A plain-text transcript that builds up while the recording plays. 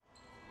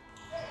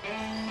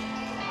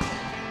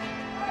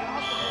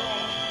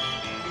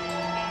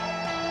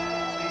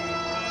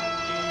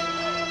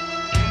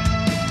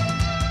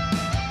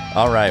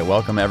All right,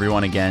 welcome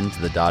everyone again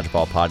to the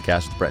Dodgeball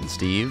podcast with Brett and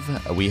Steve.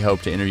 We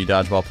hope to interview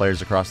dodgeball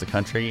players across the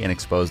country and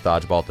expose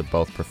dodgeball to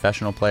both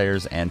professional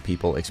players and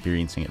people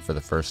experiencing it for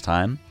the first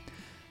time.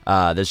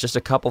 There's just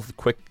a couple of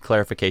quick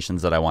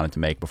clarifications that I wanted to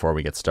make before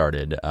we get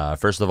started.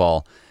 First of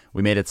all,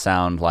 we made it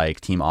sound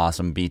like Team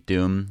Awesome beat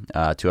Doom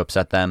to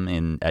upset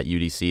them at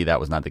UDC. That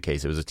was not the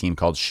case. It was a team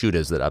called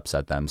Shootas that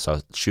upset them.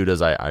 So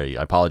Shootas,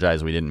 I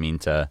apologize. We didn't mean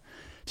to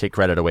take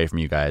credit away from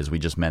you guys. We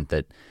just meant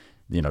that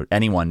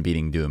anyone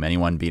beating Doom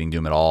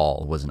at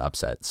all was an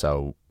upset.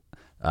 So,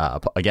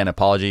 again,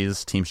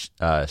 apologies. Team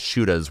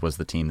Shootas was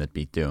the team that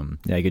beat Doom.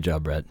 Yeah, good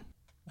job, Brett.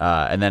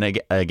 And then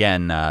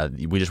again,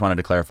 we just wanted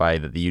to clarify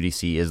that the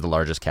UDC is the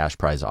largest cash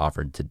prize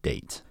offered to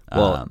date.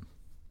 Well,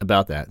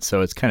 about that,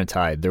 so it's kind of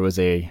tied. There was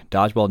a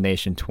Dodgeball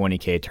Nation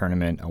 20K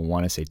tournament, I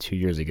want to say 2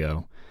 years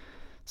ago.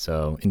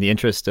 So in the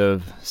interest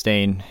of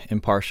staying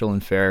impartial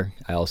and fair,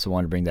 I also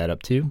want to bring that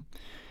up too.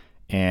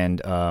 And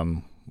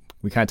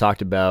we kind of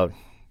talked about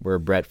where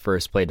Brett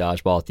first played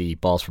dodgeball at the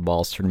Balls for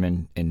Balls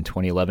tournament in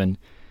 2011.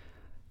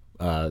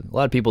 A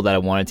lot of people that I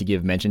wanted to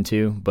give mention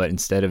to, but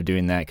instead of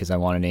doing that, because I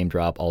want to name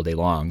drop all day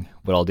long,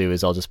 what I'll do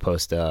is I'll just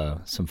post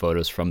some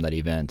photos from that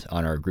event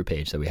on our group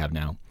page that we have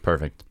now.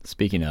 Perfect.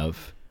 Speaking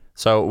of.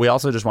 So we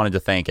also just wanted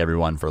to thank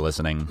everyone for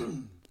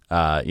listening.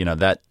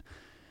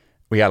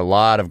 We got a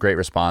lot of great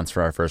response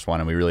for our first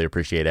one, and we really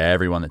appreciate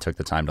everyone that took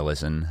the time to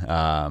listen.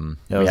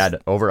 We had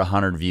over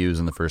 100 views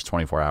in the first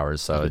 24 hours,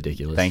 so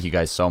ridiculous. Thank you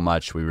guys so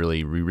much. We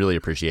really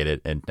appreciate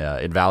it. It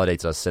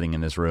validates us sitting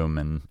in this room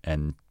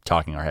and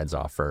talking our heads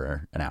off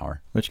for an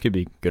hour. Which could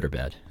be good or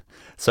bad.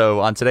 So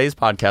on today's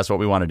podcast, what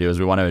we want to do is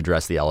we want to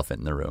address the elephant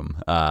in the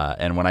room.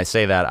 And when I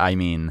say that, I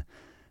mean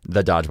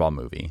the Dodgeball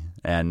movie.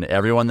 And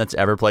everyone that's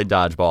ever played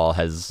dodgeball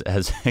has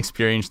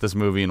experienced this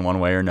movie in one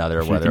way or another.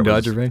 If you can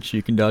dodge a wrench,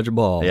 you can dodge a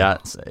ball. Yeah,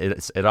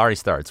 it already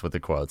starts with the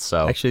quotes.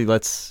 So actually,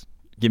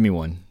 give me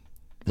one.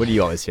 What do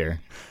you always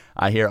hear?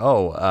 I hear,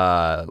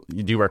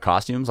 you do wear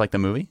costumes like the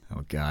movie?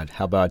 Oh God,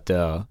 how about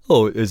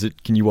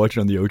can you watch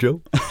it on the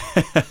Ojo?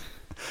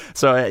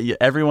 So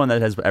everyone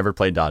that has ever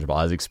played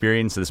dodgeball has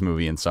experienced this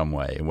movie in some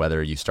way,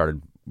 whether you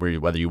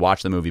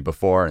watched the movie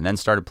before and then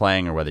started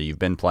playing, or whether you've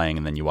been playing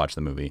and then you watch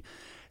the movie.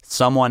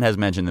 Someone has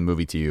mentioned the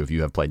movie to you if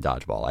you have played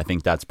dodgeball. I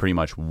think that's pretty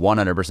much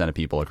 100% of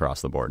people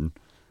across the board.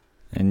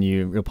 And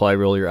you'll probably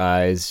roll your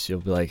eyes. You'll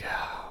be like,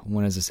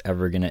 when is this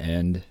ever going to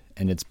end?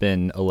 And it's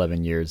been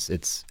 11 years.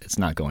 It's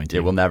not going to.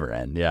 It will never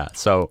end, yeah.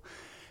 So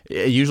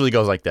it usually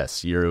goes like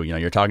this.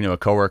 You're talking to a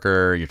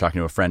coworker, you're talking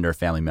to a friend or a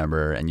family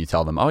member, and you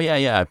tell them, oh,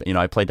 yeah,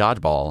 I play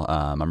dodgeball.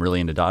 I'm really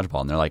into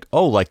dodgeball. And they're like,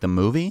 oh, like the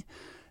movie?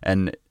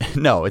 And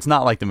no, it's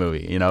not like the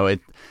movie.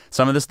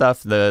 Some of the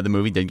stuff the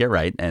movie did get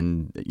right,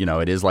 and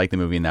it is like the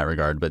movie in that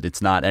regard, but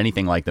it's not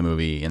anything like the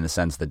movie in the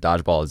sense that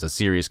dodgeball is a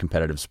serious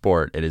competitive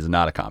sport. It is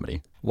not a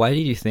comedy. Why do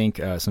you think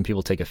some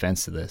people take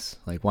offense to this?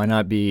 Like, why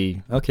not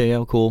be, okay,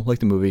 yeah, cool, like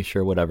the movie,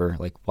 sure, whatever.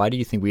 Like, why do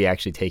you think we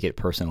actually take it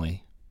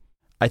personally?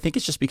 I think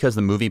it's just because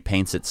the movie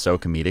paints it so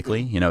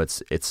comedically.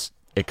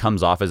 It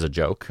comes off as a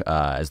joke,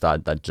 as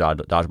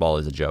dodgeball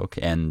is a joke,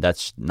 and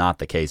that's not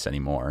the case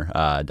anymore.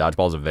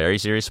 Dodgeball is a very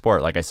serious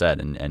sport, like I said,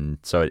 and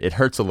so it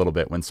hurts a little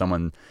bit when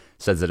someone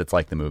says that it's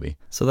like the movie.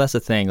 So that's the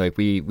thing. Like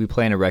we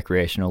play in a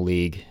recreational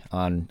league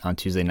on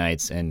Tuesday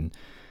nights, and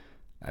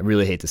I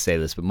really hate to say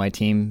this, but my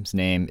team's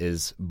name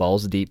is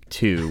Balls Deep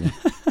 2,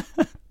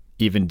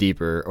 even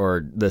deeper,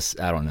 or this,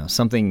 I don't know,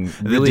 something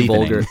really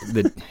vulgar.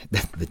 The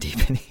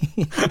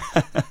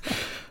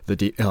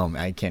deepening.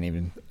 I can't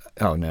even.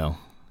 Oh no.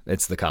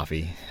 It's the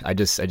coffee. I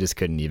just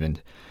couldn't even.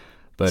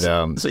 But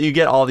so you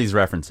get all these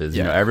references.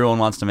 Yeah. Everyone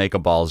wants to make a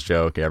balls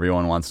joke.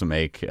 Everyone wants to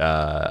make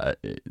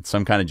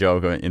some kind of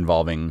joke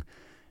involving,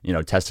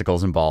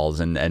 testicles and balls.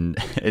 Go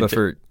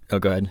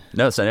ahead.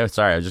 No, sorry.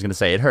 I was just going to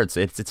say it hurts.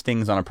 It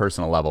stings on a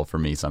personal level for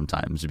me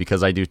sometimes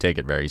because I do take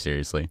it very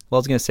seriously. Well, I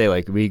was going to say,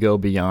 like, we go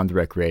beyond the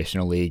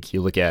recreational league.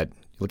 You look at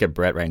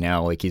Brett right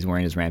now. Like, he's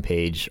wearing his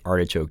Rampage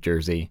Artichoke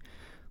jersey,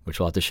 which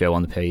we'll have to show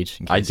on the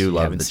page. I do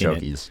love the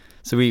chokies.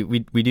 So we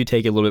do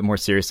take it a little bit more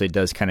seriously. It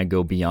does kind of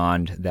go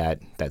beyond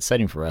that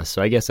setting for us.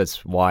 So I guess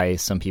that's why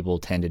some people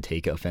tend to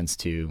take offense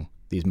to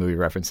these movie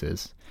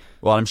references.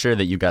 Well, I'm sure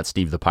that you got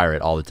Steve the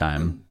Pirate all the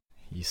time.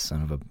 You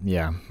son of a...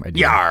 Yeah, I do.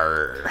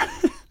 Yar!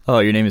 Oh,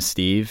 your name is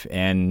Steve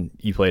and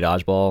you play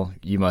dodgeball?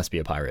 You must be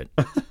a pirate.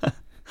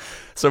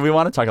 So we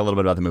want to talk a little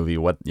bit about the movie,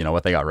 what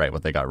they got right,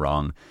 what they got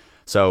wrong.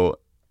 So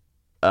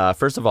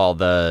first of all,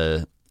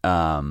 the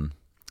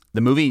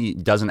movie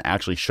doesn't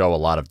actually show a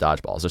lot of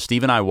dodgeball. So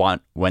Steve and I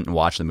went and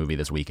watched the movie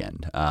this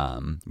weekend.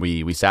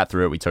 We sat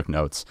through it, we took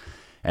notes,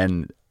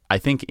 and I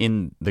think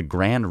in the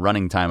grand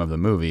running time of the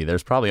movie,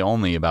 there's probably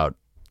only about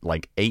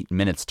like 8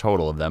 minutes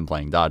total of them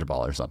playing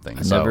dodgeball or something.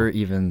 I never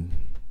even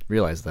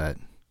realized that.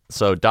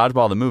 So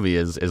Dodgeball, the movie,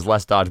 is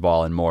less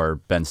dodgeball and more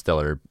Ben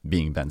Stiller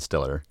being Ben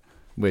Stiller.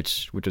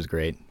 Which was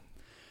great.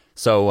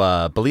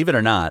 So believe it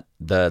or not,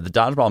 the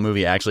Dodgeball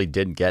movie actually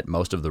did get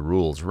most of the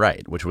rules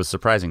right, which was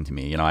surprising to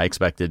me. I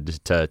expected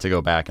to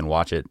go back and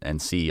watch it and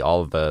see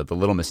all of the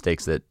little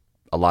mistakes that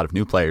a lot of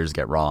new players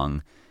get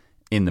wrong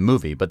in the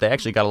movie, but they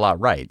actually got a lot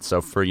right.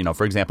 So for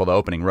example, the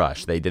opening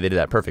rush, they did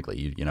that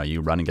perfectly.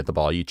 You run and get the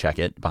ball, you check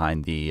it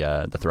behind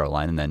the throw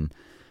line, and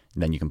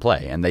then you can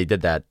play. And they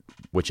did that,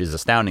 which is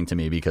astounding to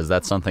me because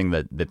that's something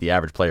that the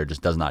average player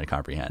just does not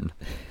comprehend.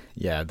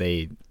 Yeah,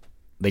 they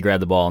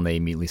grab the ball and they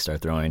immediately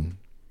start throwing.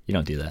 You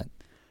don't do that.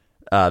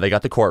 They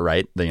got the court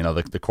right.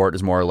 The court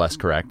is more or less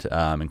correct,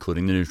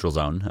 including the neutral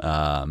zone,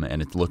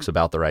 and it looks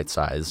about the right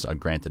size.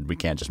 Granted, we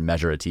can't just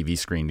measure a TV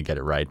screen to get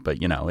it right, but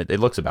it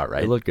looks about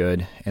right. It looked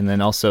good. And then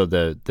also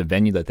the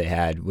venue that they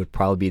had would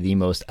probably be the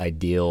most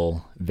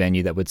ideal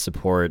venue that would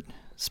support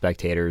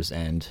spectators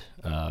and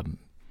not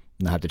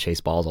have to chase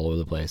balls all over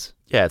the place.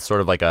 Yeah, it's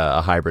sort of like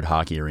a hybrid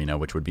hockey arena,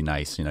 which would be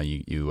nice.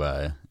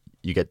 You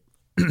get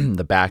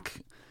the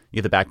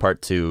back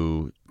part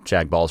to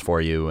jag balls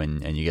for you,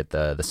 and you get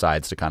the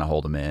sides to kind of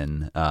hold them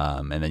in,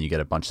 and then you get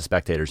a bunch of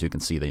spectators who can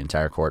see the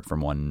entire court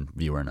from one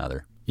view or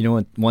another. You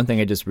know, one thing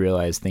I just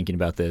realized thinking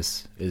about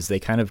this is they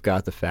kind of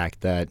got the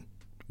fact that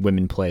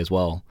women play as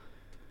well.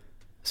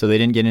 So they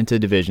didn't get into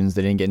divisions,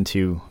 they didn't get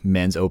into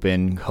men's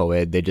open,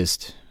 co-ed, they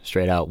just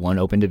straight out one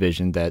open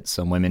division that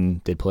some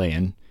women did play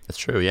in. That's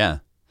true, yeah.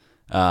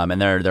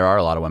 And there are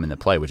a lot of women that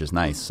play, which is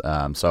nice.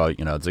 So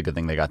it's a good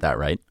thing they got that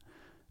right.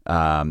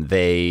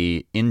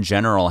 They, in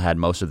general, had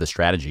most of the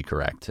strategy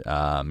correct.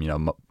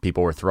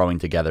 People were throwing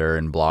together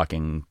and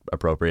blocking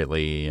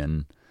appropriately.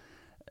 And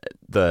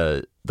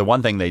the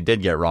one thing they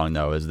did get wrong,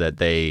 though, is that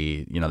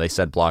they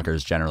said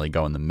blockers generally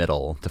go in the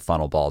middle to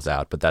funnel balls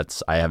out. But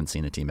I haven't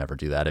seen a team ever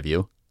do that. Have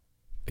you?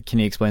 Can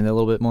you explain that a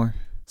little bit more?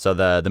 So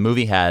the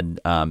movie had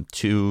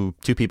two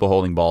people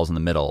holding balls in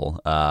the middle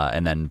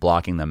and then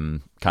blocking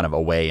them kind of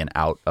away and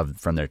out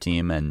from their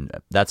team, and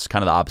that's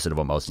kind of the opposite of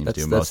what most teams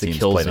do. Most teams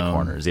play the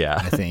corners. Yeah,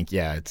 I think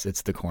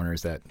it's the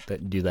corners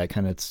that do that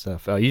kind of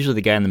stuff. Usually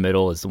the guy in the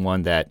middle is the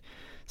one that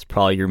is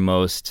probably your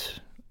most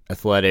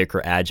athletic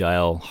or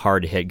agile,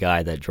 hard to hit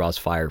guy that draws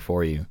fire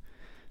for you.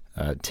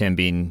 Tim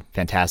being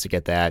fantastic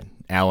at that.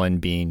 Alan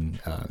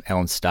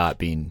Stott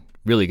being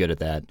really good at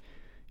that.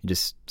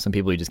 Some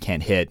people you just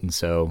can't hit, and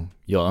so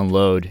you'll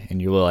unload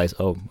and you realize,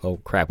 oh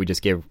crap, we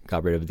just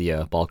got rid of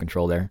the ball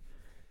control there.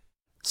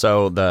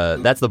 So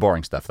that's the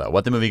boring stuff, though.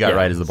 What the movie got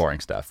right is the boring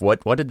stuff.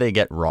 What did they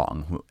get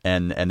wrong?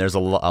 And there's a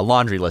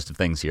laundry list of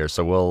things here,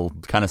 so we'll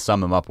kind of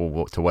sum them up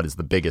to what is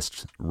the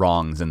biggest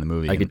wrongs in the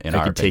movie. I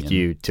could take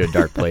you to a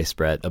dark place,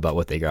 Brett, about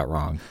what they got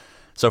wrong.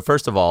 So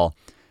first of all,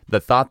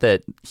 the thought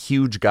that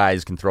huge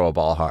guys can throw a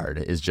ball hard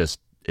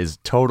is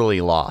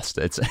totally lost.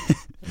 It's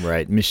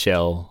right,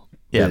 Michelle.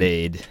 Yeah.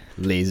 Blade,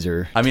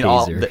 laser. I mean,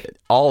 taser.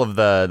 all of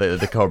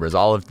the Cobras,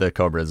 all of the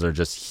Cobras are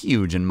just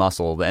huge and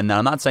muscled. And now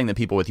I'm not saying that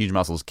people with huge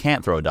muscles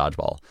can't throw a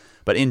dodgeball,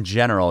 but in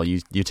general,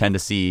 you tend to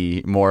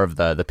see more of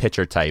the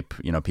pitcher type,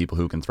 people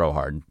who can throw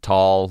hard,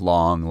 tall,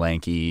 long,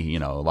 lanky,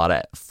 a lot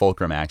of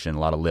fulcrum action, a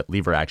lot of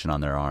lever action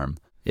on their arm.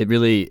 It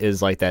really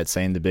is like that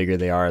saying: the bigger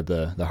they are,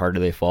 the harder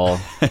they fall.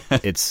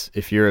 It's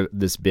if you're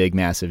this big,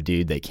 massive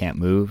dude that can't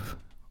move,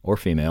 or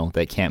female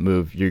that can't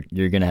move, you're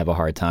going to have a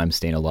hard time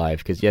staying alive.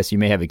 Because, yes, you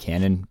may have a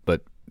cannon,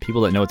 but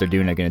people that know what they're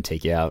doing are going to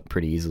take you out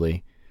pretty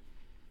easily.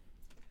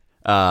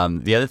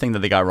 The other thing that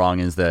they got wrong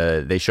is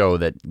they show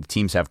that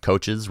teams have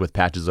coaches with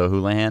Patches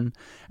O'Houlihan,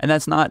 and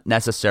that's not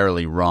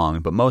necessarily wrong,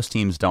 but most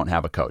teams don't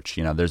have a coach.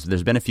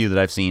 There's been a few that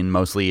I've seen,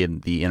 mostly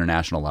at the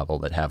international level,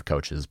 that have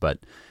coaches, but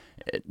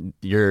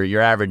your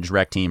average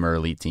rec team or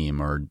elite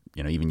team or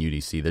even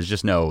UDC,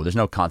 there's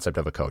no concept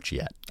of a coach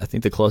yet. I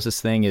think the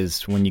closest thing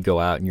is when you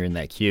go out and you're in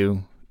that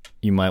queue,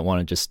 you might want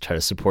to just try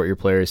to support your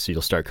players, so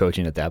you'll start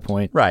coaching at that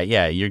point. Right,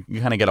 yeah, you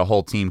kind of get a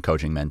whole team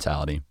coaching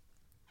mentality.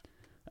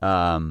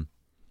 Sudden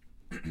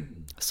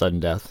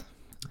death.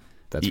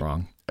 That's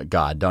wrong.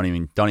 God, don't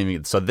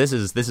even. So this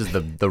is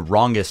the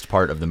wrongest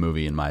part of the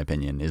movie, in my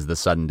opinion, is the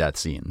sudden death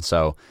scene.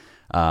 So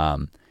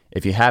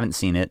if you haven't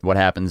seen it, what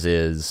happens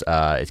is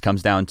it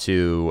comes down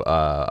to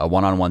a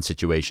one-on-one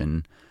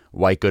situation.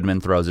 White Goodman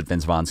throws at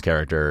Vince Vaughn's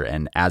character,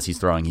 and as he's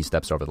throwing, he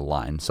steps over the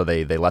line. So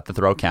they let the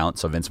throw count,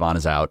 so Vince Vaughn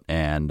is out,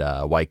 and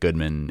White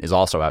Goodman is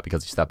also out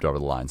because he stepped over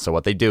the line. So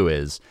what they do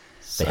is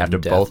they have to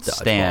both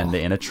stand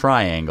in a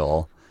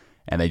triangle,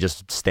 and they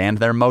just stand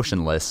there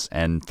motionless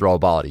and throw a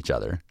ball at each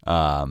other.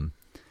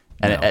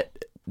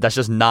 That's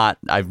just not.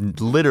 I've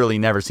literally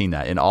never seen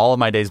that in all of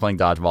my days playing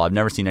dodgeball. I've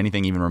never seen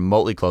anything even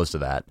remotely close to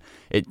that.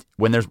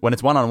 When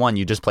it's one-on-one,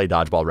 you just play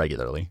dodgeball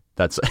regularly.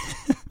 That's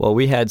well,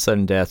 we had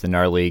sudden death in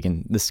our league,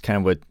 and this is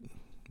kind of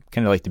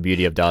like the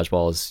beauty of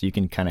dodgeball is you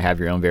can kind of have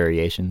your own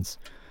variations.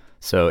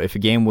 So if a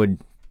game would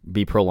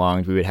be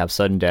prolonged, we would have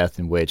sudden death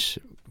in which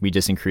we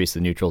just increase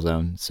the neutral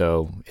zone.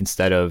 So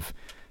instead of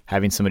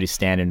having somebody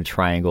stand in a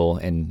triangle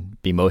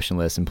and be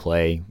motionless and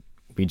play,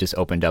 we just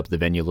opened up the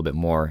venue a little bit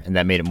more, and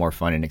that made it more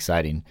fun and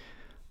exciting.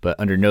 But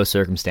under no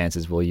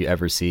circumstances will you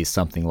ever see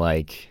something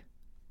like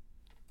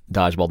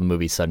Dodgeball, the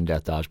movie Sudden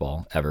Death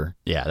Dodgeball, ever.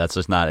 Yeah, it's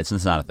just not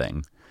a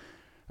thing.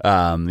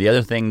 The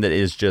other thing that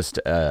is just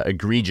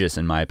egregious,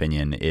 in my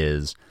opinion,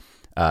 is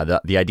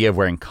the idea of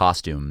wearing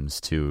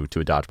costumes to a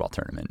dodgeball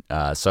tournament.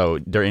 So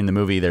during the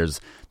movie, there's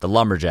the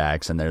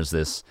Lumberjacks, and there's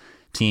this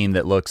team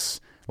that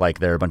looks like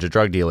they're a bunch of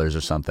drug dealers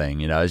or something.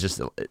 You know, it's just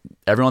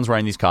everyone's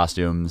wearing these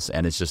costumes,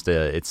 and it's just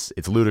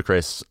it's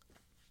ludicrous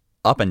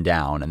up and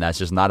down, and that's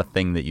just not a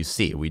thing that you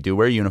see. We do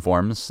wear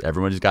uniforms.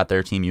 Everyone's got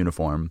their team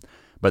uniform,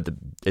 but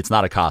it's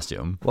not a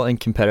costume. Well, in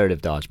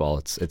competitive dodgeball,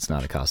 it's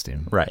not a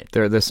costume. Right.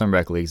 There's some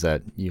rec leagues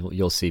that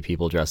you'll see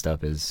people dressed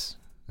up as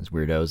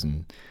weirdos,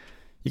 and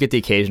you get the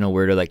occasional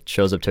weirdo that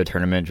shows up to a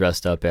tournament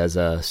dressed up as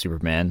a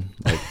Superman,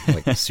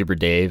 like Super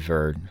Dave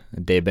or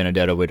Dave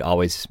Benedetto would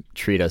always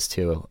treat us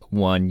to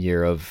 1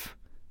 year of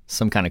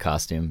some kind of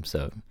costume.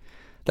 So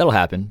that'll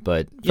happen,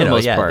 but for the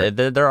most part,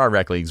 there are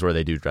rec leagues where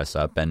they do dress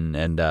up,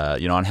 and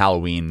on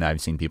Halloween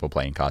I've seen people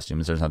play in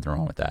costumes. There's nothing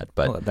wrong with that,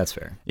 but well, that's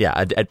fair. Yeah,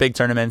 at big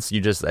tournaments,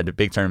 at a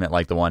big tournament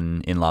like the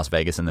one in Las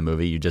Vegas in the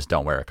movie, you just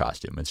don't wear a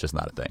costume. It's just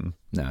not a thing.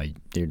 No,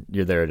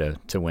 you're there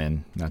to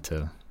win, not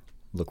to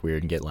look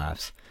weird and get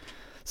laughs.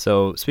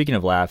 So speaking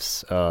of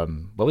laughs,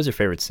 what was your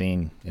favorite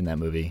scene in that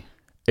movie?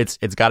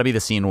 It's got to be the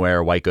scene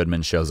where White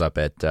Goodman shows up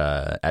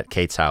at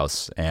Kate's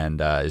house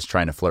and is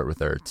trying to flirt with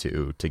her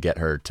to get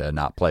her to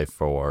not play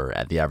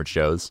at the Average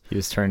Joe's. He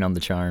was turning on the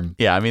charm.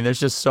 Yeah, I mean, there's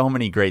just so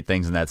many great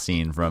things in that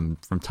scene from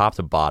top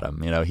to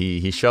bottom. You know,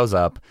 he shows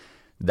up,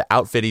 the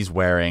outfit he's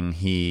wearing,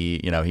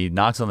 he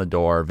knocks on the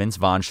door. Vince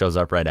Vaughn shows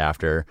up right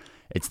after.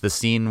 It's the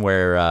scene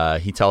where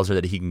he tells her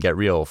that he can get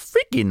real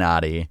freaky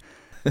naughty.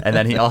 And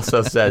then he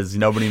also says,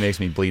 "Nobody makes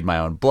me bleed my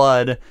own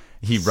blood."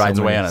 He rides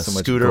away on a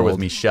scooter with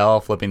Michelle,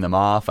 flipping them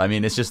off. I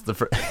mean, it's just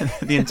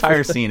the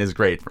entire scene is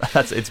great.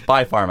 It's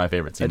by far my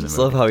favorite scene. I just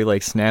love how he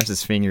snaps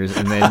his fingers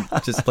and then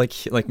just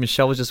like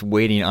Michelle was just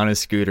waiting on his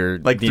scooter,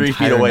 3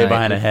 feet away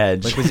behind a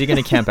hedge. Like, was he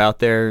going to camp out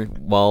there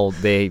while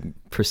they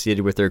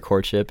proceeded with their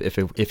courtship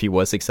if he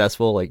was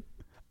successful? Like,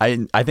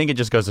 I think it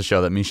just goes to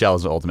show that Michelle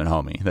is the ultimate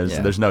homie.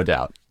 There's no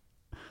doubt.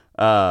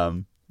 How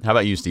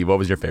about you, Steve? What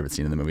was your favorite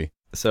scene in the movie?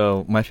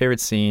 So my favorite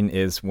scene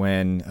is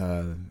when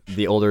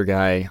the older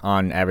guy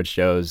on Average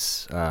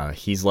Joe's,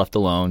 he's left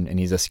alone and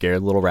he's a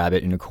scared little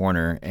rabbit in a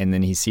corner, and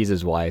then he sees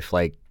his wife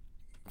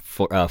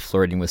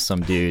flirting with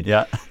some dude.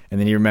 Yeah. And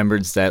then he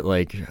remembers that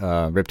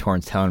Rip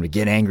Torn's telling him to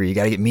get angry, you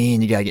gotta get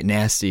mean, you gotta get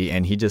nasty,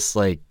 and he just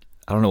I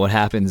don't know what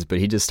happens, but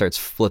he just starts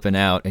flipping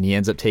out, and he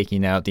ends up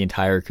taking out the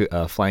entire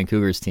Flying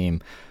Cougars team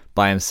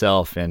by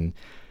himself. And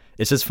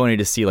it's just funny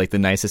to see the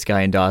nicest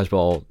guy in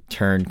dodgeball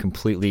turn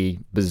completely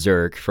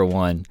berserk, for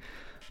one.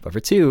 But for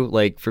two,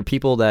 for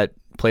people that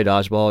play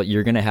dodgeball,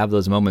 you're going to have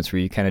those moments where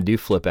you kind of do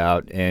flip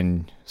out,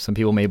 and some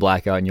people may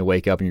black out and you'll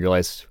wake up and you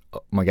realize,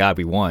 oh my God,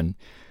 we won.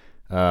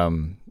 I,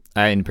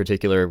 in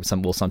particular,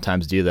 will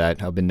sometimes do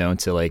that. I've been known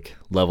to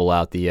level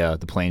out the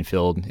playing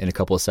field in a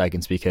couple of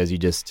seconds because you're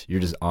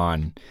just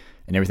on,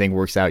 and everything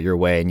works out your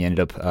way, and you ended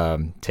up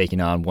taking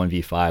on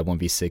 1v5,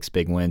 1v6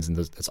 big wins, and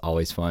that's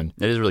always fun.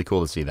 It is really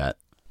cool to see that.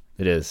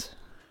 It is.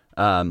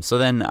 So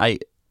then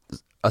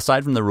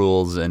aside from the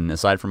rules and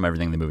aside from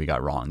everything the movie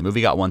got wrong, the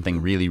movie got one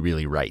thing really,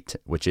 really right,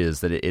 which is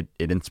that it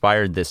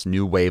inspired this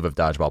new wave of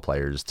dodgeball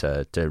players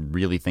to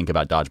really think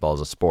about dodgeball as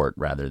a sport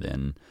rather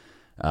than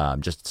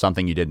just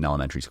something you did in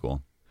elementary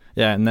school.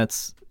 Yeah, and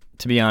that's,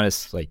 to be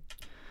honest,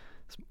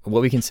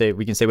 what we can say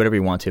whatever we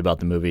want to about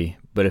the movie,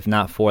 but if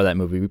not for that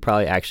movie, we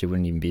probably actually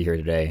wouldn't even be here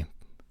today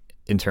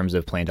in terms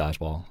of playing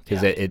dodgeball,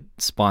 because it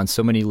spawned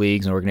so many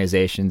leagues and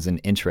organizations and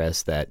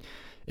interests that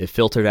it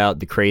filtered out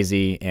the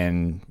crazy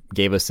and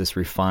gave us this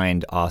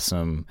refined,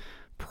 awesome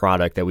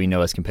product that we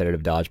know as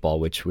competitive dodgeball,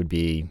 which would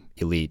be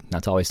elite.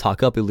 Not to always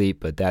talk up elite,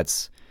 but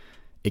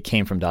it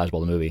came from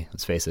Dodgeball the movie,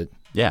 let's face it.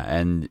 Yeah,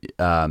 and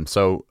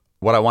so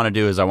what I want to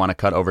do is I want to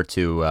cut over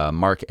to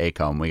Mark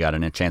Acomb. We got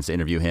a chance to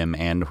interview him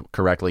and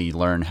correctly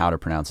learn how to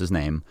pronounce his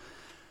name.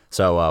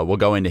 So we'll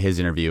go into his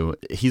interview.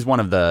 He's one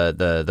of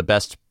the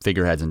best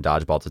figureheads in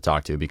dodgeball to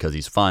talk to because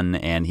he's fun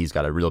and he's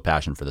got a real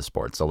passion for the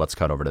sport. So let's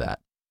cut over to that.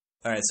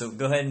 All right, so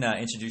go ahead and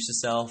introduce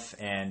yourself,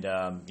 and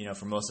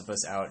for most of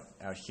us out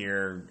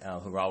here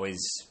who always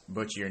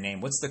butcher your name,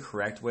 what's the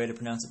correct way to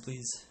pronounce it,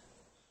 please?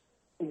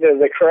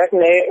 The correct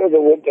name,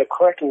 the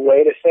correct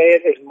way to say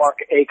it is Mark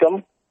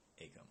Acomb.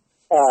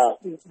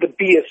 Acomb. The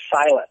B is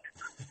silent.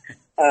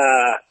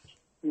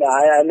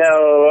 I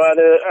know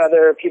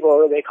other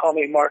people, they call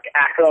me Mark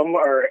Acomb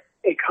or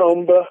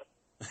Acomba.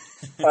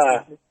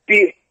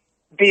 B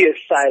is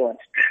silent.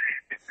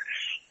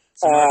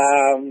 So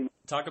Mark,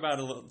 talk a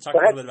little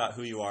bit about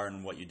who you are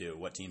and what you do,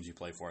 what teams you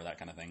play for, that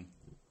kind of thing.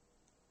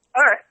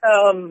 All right.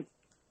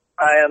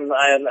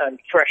 I'm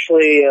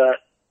freshly,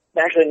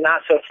 actually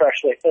not so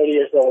freshly, 30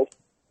 years old.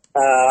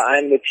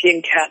 I'm the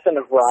team captain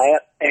of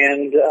Riot,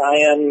 and I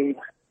am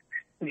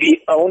the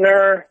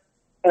owner,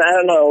 and I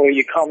don't know whether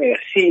you call me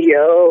a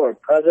CEO or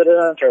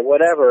president or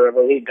whatever of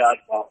Elite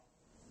Dodgeball.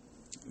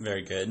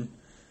 Very good.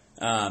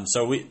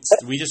 So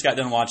we just got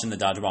done watching the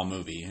Dodgeball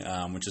movie,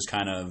 which is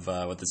kind of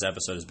what this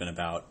episode has been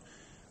about.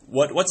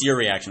 What's your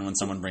reaction when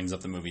someone brings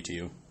up the movie to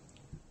you?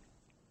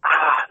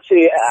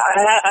 See,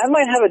 I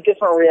might have a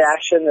different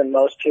reaction than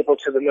most people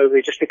to the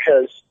movie just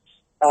because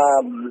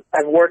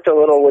I've worked a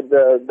little with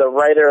the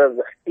writer of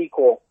the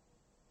sequel,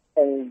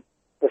 and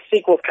the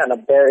sequel's kind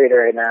of buried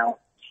right now.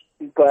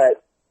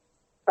 But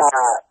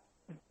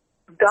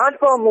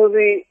Dodgeball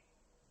movie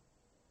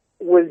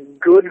was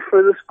good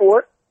for the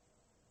sport.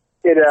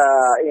 It,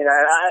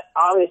 I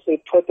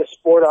obviously put the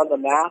sport on the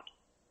map.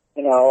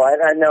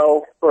 I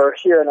know for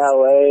here in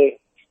LA,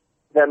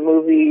 that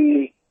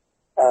movie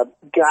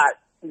got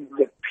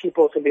the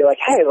people to be like,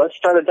 hey, let's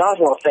start a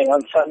dodgeball thing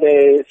on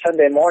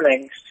Sunday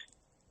mornings,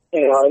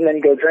 and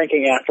then go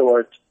drinking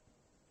afterwards.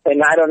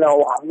 And I don't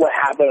know what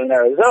happened in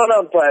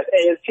Arizona, but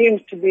it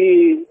seems to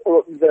be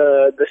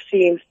the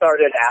scene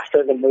started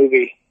after the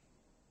movie.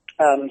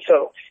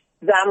 So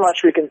that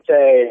much we can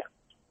say,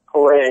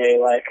 hooray,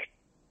 like,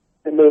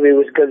 the movie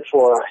was good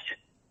for us.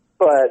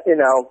 But,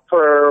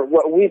 for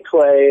what we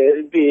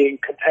play, being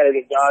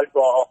competitive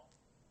dodgeball,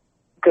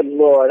 good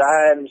Lord,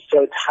 I'm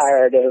so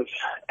tired of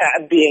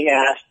being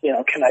asked,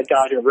 can I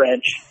dodge a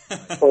wrench?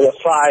 Or the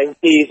 5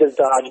 Ds of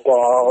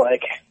dodgeball.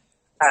 Like,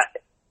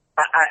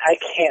 I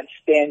can't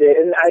stand it.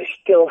 And I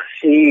still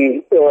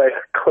see,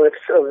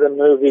 clips of the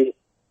movie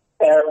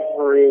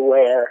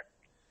everywhere.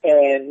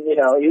 And,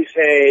 you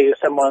say to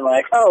someone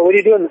like, oh, what are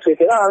you doing this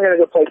weekend? Oh, I'm going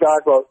to go play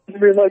dodgeball. You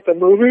mean like the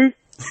movie?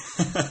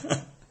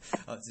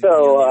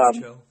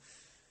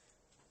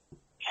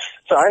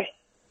 Sorry?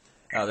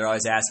 They're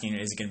always asking,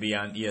 is it going to be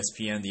on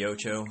ESPN, the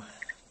Ocho?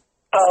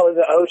 Oh,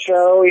 the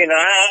Ocho,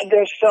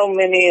 there's so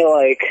many,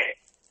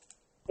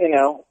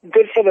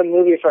 good for the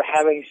movie for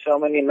having so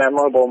many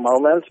memorable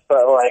moments,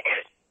 but,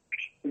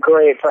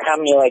 great for how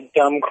many,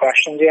 dumb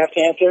questions you have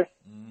to answer.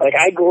 Like,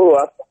 I grew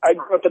up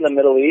in the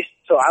Middle East,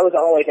 so I was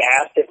always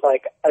asked if,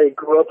 I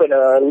grew up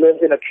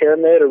lived in a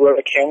pyramid or rode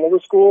a camel to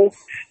school.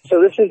 So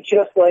this is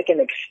just, an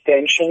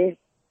extension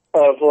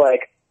of,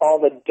 all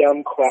the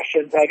dumb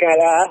questions I got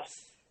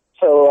asked.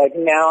 So,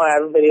 now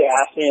everybody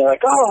asks me,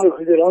 oh,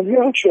 is it on the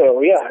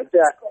Ocho? Yeah,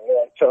 exactly.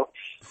 So,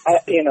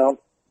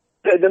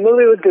 the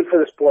movie was good for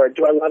the sport.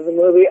 Do I love the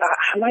movie?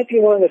 I might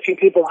be one of the few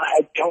people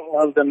I don't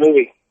love the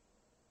movie.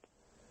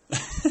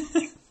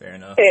 Fair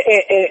enough.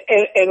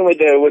 And with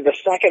the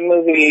second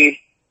movie,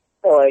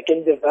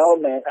 in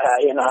development,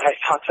 I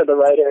talked to the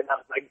writer and I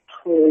was like,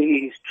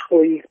 please,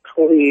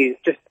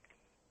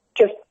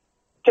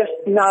 just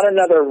not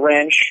another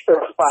wrench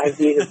or 5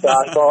 Ds of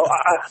dodgeball.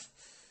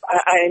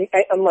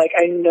 I'm like,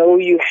 I know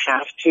you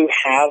have to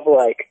have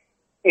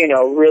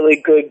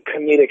really good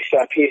comedic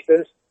set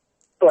pieces,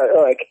 but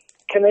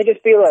can they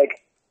just be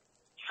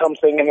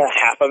something that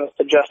happens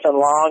to Justin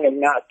Long and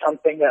not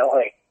something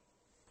that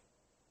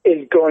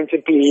is going to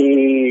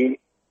be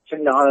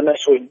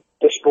synonymous with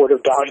the sport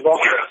of dodgeball?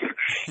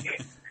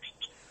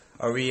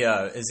 Are we,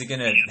 is it going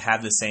to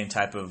have the same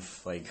type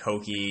of,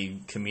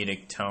 hokey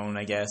comedic tone,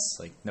 I guess?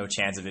 No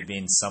chance of it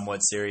being somewhat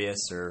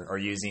serious or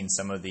using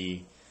some of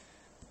the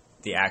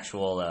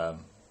actual,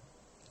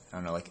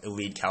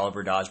 elite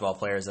caliber dodgeball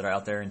players that are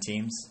out there in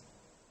teams?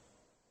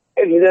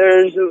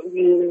 There's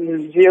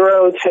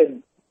 0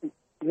 to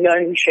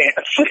none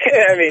chance.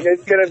 I mean,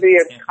 it's gonna be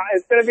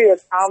a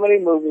comedy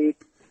movie.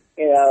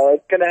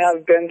 It's gonna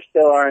have Ben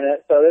Stiller in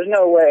it, so there's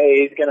no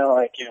way he's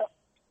gonna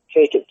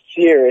take it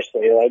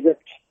seriously.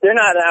 They're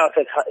not out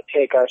to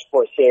take our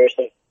sport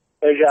seriously.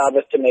 Their job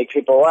is to make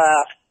people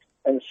laugh,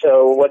 and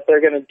so what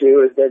they're gonna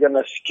do is they're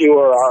gonna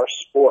skewer our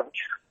sport.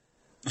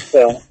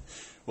 So,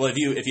 well, if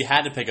you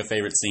had to pick a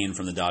favorite scene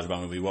from the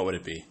Dodgeball movie, what would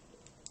it be?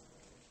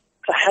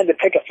 If I had to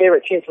pick a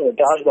favorite scene from the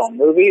Dodgeball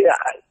movie,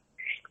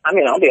 I'll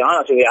be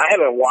honest with you, I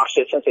haven't watched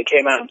it since it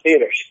came out in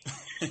theaters.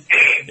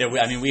 Yeah,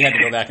 we had to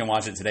go back and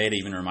watch it today to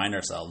even remind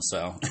ourselves,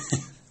 so.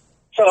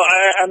 So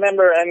I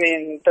remember,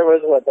 there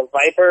was, the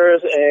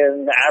Vipers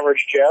and the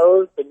Average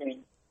Joes.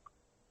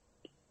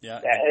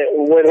 Yeah.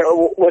 Were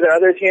there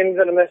other teams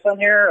that I missed on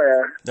here?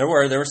 Or? There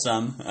were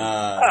some.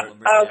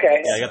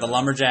 Okay. Yeah, I got the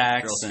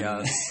Lumberjacks.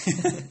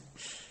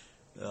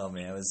 Oh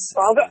man, it was.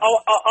 I'll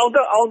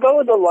go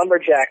with the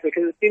Lumberjack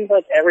because it seems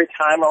like every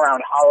time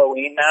around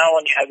Halloween now,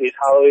 when you have these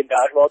Halloween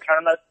dodgeball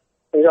tournaments,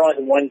 there's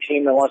always one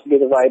team that wants to be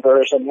the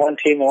Vipers and one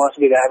team that wants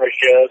to be the Average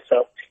Joes.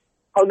 So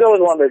I'll go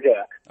with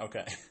Lumberjack.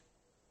 Okay.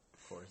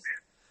 Of course.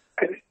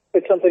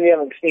 It's something you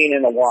haven't seen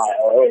in a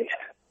while, at least.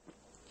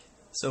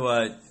 So,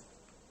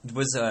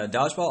 was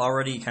Dodgeball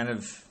already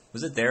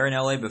was it there in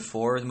LA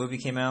before the movie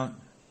came out?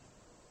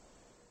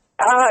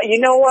 You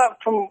know what?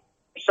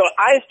 So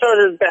I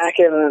started back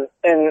in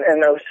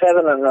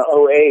 07 and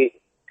 08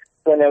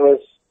 when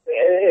it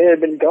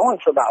had been going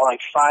for about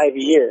 5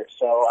 years.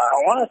 So I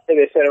want to say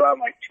they said around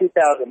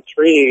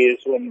 2003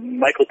 is when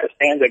Michael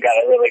Costanza got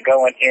it really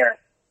going here.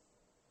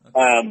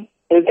 Okay.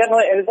 It was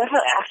definitely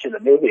after the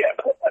movie,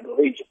 I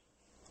believe.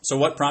 So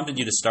what prompted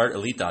you to start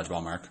Elite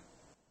Dodgeball, Mark?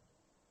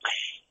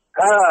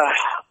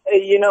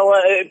 You know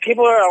what?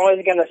 People are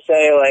always going to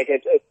say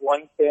it's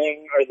one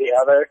thing or the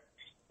other.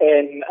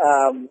 And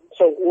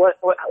so what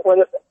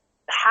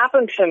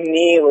happened to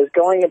me was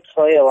going to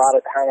play a lot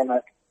of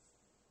tournaments,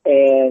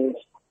 and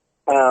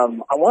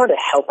I wanted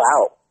to help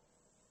out.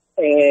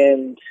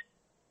 And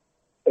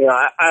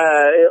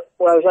I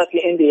was at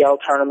the NDL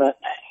tournament,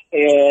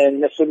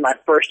 and this was my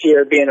first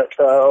year being a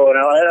pro, and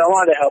I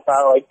wanted to help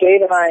out.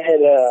 Dave and I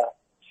had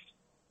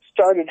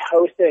started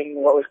hosting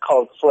what was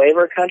called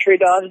Flavor Country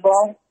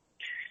Dodgeball.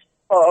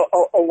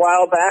 a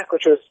while back,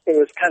 it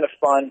was kind of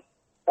fun.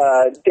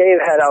 Dave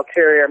had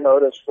ulterior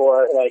motives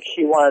for it. Like,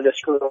 he wanted to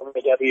screw over the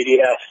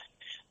WDS.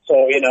 So,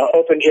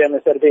 open gym,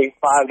 instead of being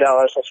 $5,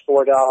 was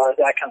 $4,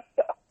 that kind of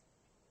stuff.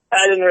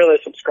 I didn't really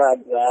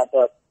subscribe to that,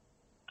 but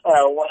when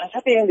I was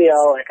at the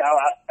NDL, like,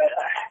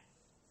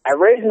 I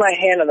raised my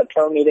hand in the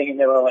pro meeting, and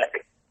they were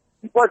like,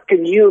 what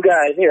can you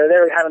guys, they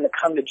were having the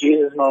come to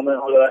Jesus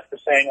moment where they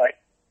were saying, like,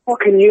 what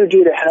can you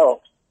do to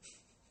help?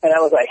 And I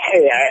was like,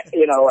 hey,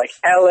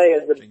 LA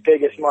is the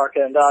biggest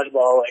market in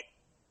dodgeball. Like,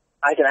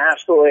 I can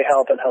absolutely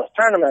help and host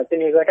tournaments.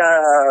 And he's like,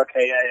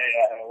 okay,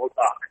 yeah, we'll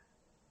talk.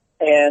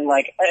 And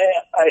like,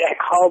 I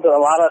called a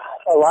lot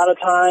of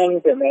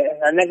times, and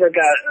I never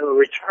got a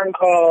return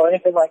call or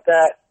anything like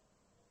that.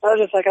 So I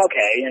was just like,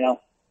 okay,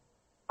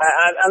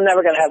 I'm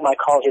never going to have my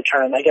calls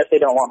returned. I guess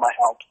they don't want my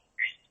help.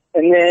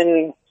 And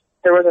then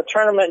there was a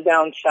tournament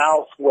down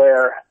south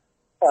where,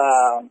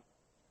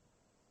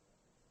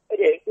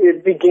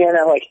 it began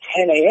at like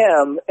 10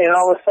 a.m. and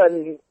all of a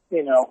sudden,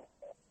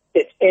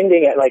 it's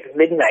ending at like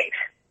midnight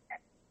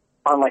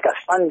on like a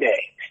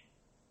Sunday.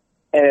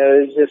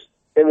 And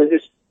it was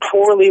just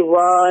poorly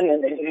run,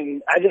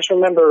 and I just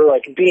remember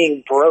like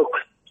being broke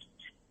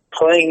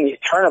playing these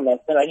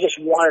tournaments, and I just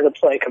wanted to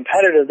play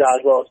competitive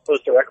dodgeball as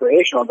opposed to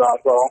recreational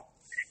dodgeball.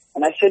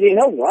 And I said, you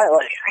know what,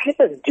 like, I get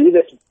to do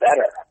this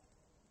better.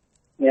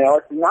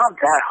 It's not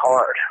that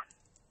hard.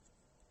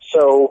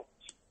 So,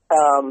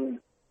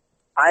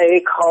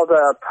 I called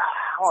up,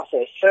 I want to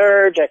say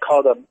Serge, I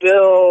called up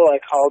Bill, I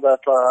called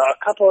up a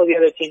couple of the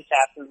other team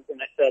captains,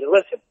 and I said,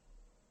 listen,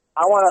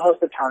 I want to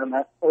host a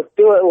tournament. Let's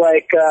do it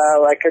like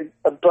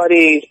a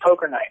buddy's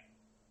poker night.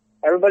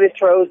 Everybody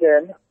throws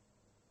in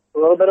a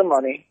little bit of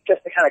money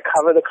just to kind of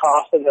cover the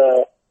cost of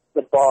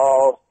the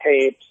balls,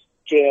 tapes,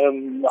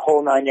 gym, the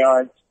whole 9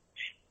 yards.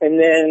 And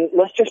then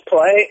let's just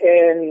play,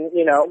 and,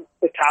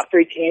 the top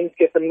 3 teams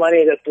get the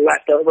money that's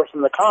left over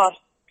from the cost.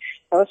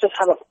 And let's just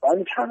have a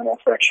fun tournament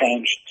for a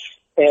change.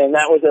 And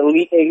that was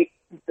Elite 8,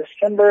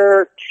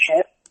 December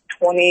 10th,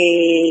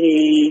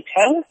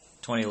 2010?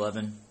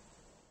 2011.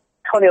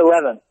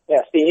 2011.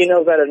 Yeah, see, you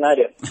know better than I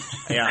do.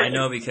 Yeah, I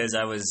know because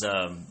I was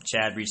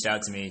Chad reached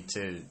out to me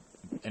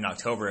in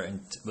October and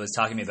was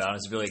talking to me about it. I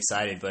was really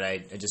excited, but I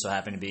just so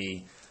happened to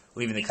be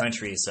leaving the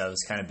country, so I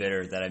was kind of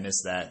bitter that I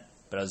missed that.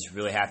 But I was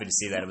really happy to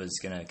see that it was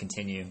going to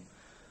continue.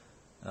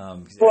 Well, I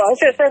was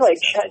going to say, like,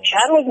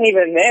 Chad wasn't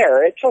even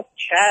there. It took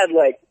Chad,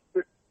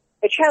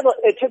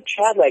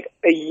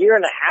 a year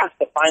and a half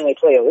to finally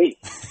play Elite.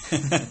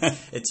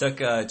 It took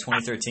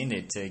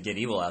 2013 to get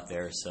Evil out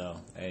there,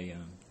 so it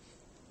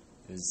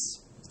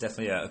was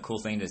definitely a cool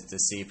thing to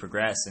see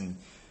progress. And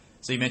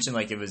so you mentioned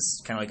like it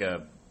was kind of like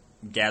a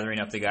gathering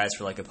up the guys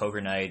for like a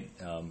poker night.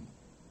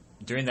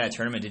 During that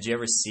tournament, did you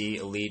ever see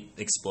Elite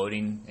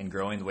exploding and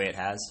growing the way it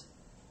has?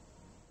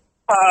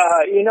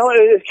 It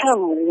was kind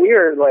of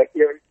weird. Like,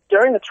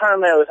 during the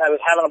tournament, I was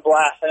having a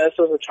blast, and this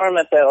was a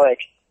tournament that, like,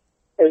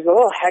 it was a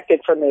little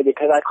hectic for me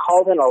because I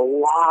called in a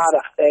lot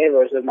of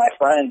favors of my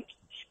friends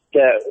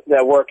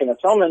that work in the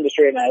film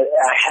industry, and I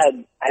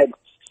had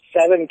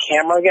 7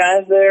 camera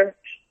guys there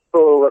who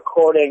were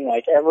recording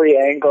like every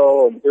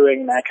angle and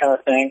doing that kind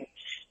of thing.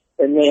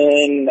 And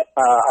then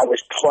I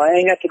was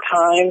playing at the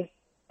time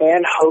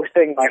and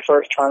hosting my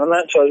first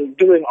tournament, so I was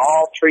doing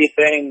all 3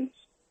 things.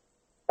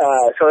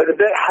 So it was a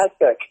bit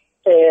hectic,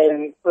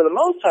 and for the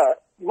most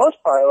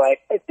part,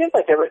 like, it seemed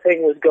like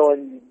everything was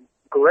going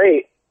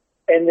great.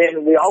 And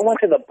then we all went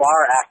to the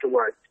bar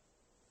afterwards,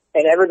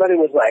 and everybody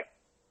was like,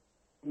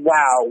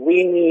 wow,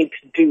 we need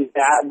to do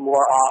that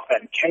more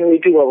often. Can we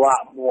do a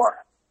lot more?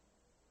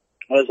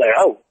 I was like,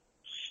 oh.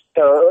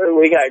 So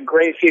we got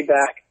great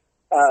feedback.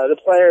 The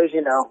players,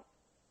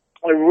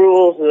 the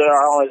rules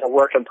are always a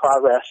work in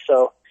progress.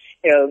 So,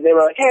 they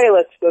were like, hey,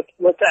 let's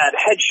add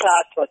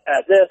headshots, let's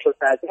add this,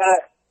 let's add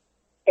that.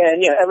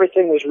 And,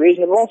 everything was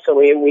reasonable. So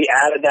we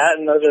added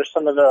that, and those are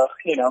some of the,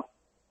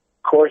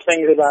 core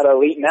things about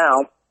Elite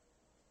now.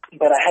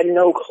 But I had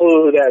no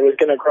clue that it was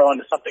going to grow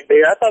into something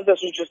bigger. I thought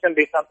this was just going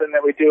to be something that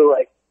we do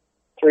like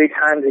 3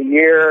 times a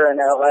year in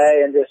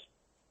LA and just,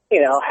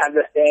 have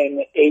the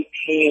same 8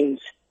 teams.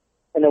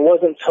 And it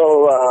wasn't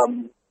until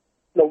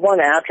the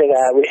one after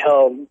that we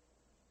held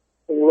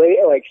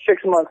like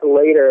 6 months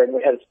later, and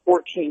we had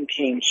 14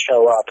 teams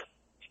show up.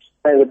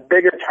 And it was a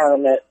bigger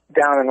tournament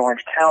down in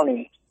Orange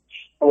County.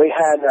 And we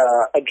had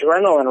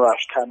Adrenaline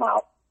Rush come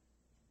out.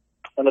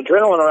 And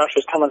Adrenaline Rush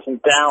was coming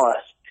from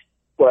Dallas.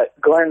 But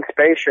Glenn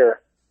Spacer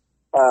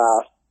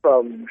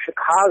from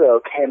Chicago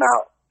came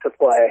out to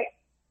play,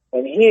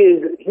 and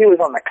he was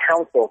on the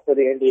council for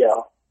the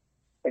NDL,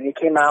 and he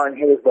came out and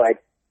he was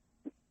like,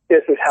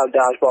 "This is how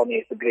dodgeball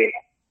needs to be,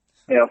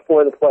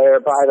 for the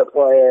player, by the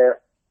player.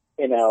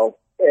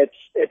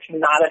 It's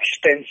not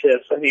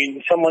expensive. I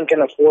mean, someone can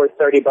afford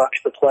 $30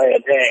 to play a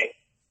day."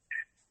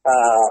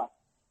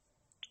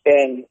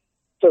 And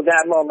so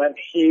that moment,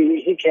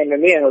 he came to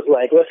me and was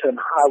like, "Listen,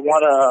 I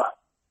want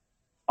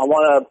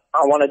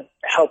to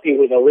help you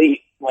with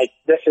Elite. Like,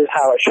 this is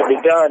how it should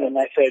be done." And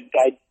I said,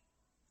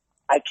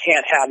 I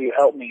can't have you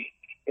help me.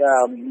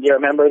 You're a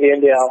member of the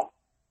NDL.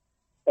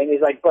 And he's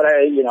like, but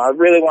I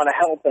really want to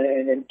help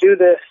and do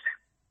this.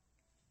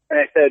 And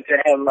I said to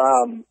him,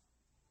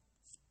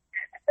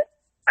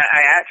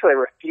 I actually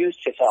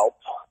refused his help.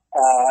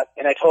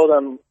 And I told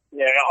him,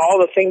 all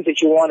the things that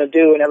you want to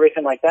do and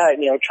everything like that,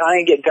 try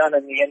and get done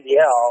in the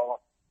NDL.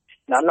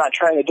 And I'm not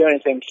trying to do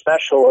anything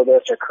special with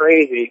this or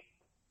crazy.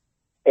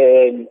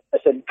 And I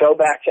said, go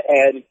back to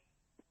Ed,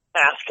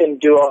 ask him,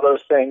 do all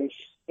those things.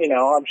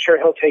 I'm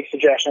sure he'll take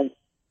suggestions.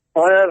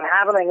 What ended up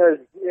happening was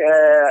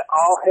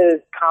all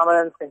his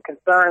comments and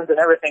concerns and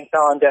everything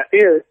fell on deaf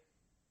ears.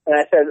 And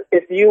I said,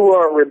 if you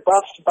were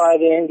rebuffed by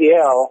the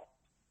NDL,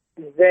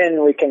 then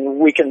we can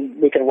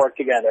work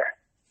together.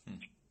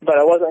 But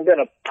I wasn't going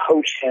to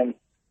poach him.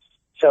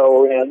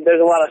 So there's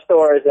a lot of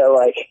stories that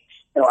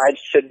I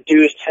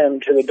seduced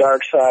him to the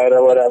dark side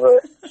or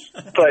whatever.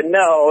 But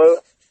no,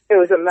 it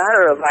was a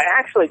matter of I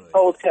actually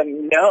told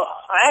him no.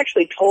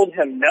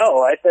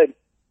 I said,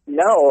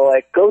 no,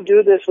 go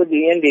do this with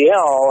the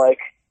NDL,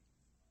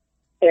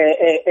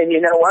 and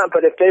you know what?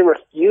 But if they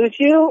refuse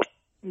you,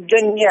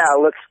 then yeah,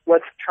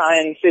 let's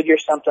try and figure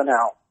something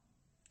out.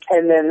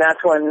 And then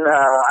that's when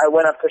I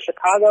went up to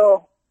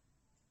Chicago.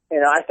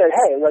 I said,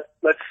 hey,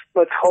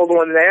 let's hold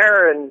one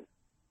there, and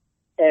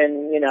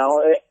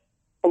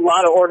a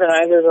lot of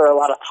organizers are a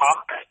lot of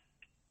talk.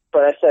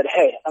 But I said,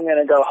 hey, I'm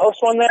going to go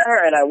host one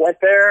there, and I went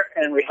there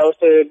and we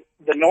hosted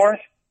the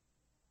North.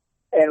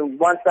 And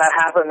once that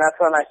happened, that's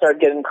when I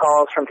started getting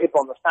calls from people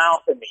in the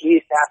South and the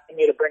East asking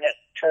me to bring it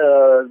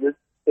to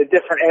the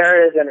different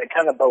areas, and it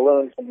kind of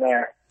ballooned from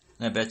there.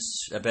 I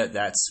bet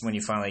that's when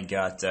you finally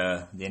got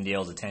the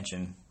NDL's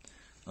attention,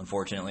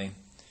 unfortunately.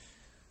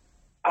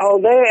 Oh,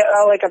 they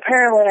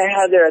apparently I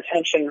had their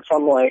attention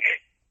from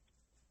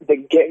the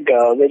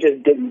get-go. They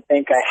just didn't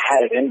think I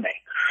had it in me.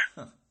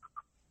 Huh.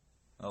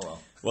 Oh well.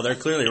 Well, they're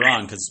clearly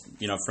wrong because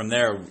from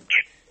there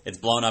it's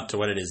blown up to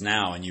what it is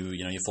now, and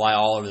you fly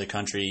all over the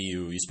country.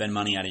 You spend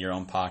money out of your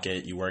own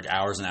pocket. You work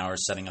hours and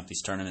hours setting up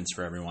these tournaments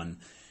for everyone.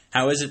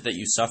 How is it that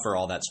you suffer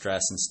all that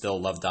stress and still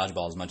love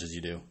dodgeball as much as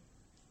you do?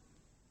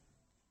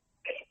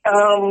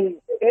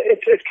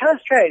 It's kind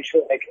of strange.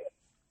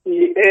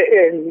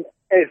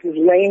 As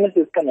lame as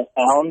it's going to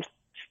sound,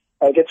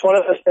 it's one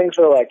of those things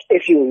where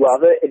if you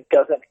love it, it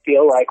doesn't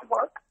feel like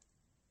work.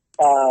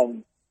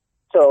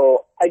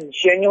 So I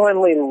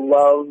genuinely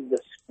love the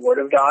sport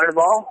of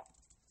dodgeball.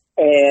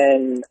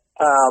 And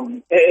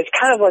it's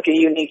kind of a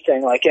unique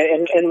thing.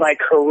 In my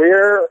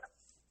career,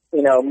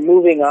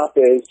 moving up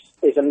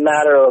is a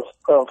matter of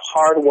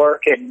hard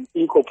work and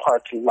equal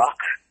parts luck.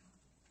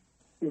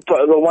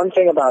 But the one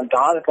thing about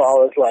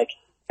dodgeball is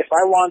if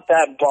I want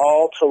that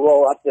ball to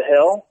roll up the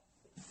hill,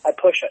 I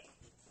push it.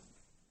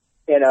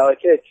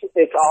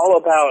 It's all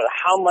about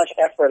how much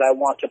effort I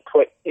want to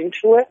put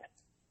into it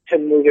to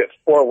move it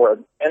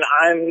forward, and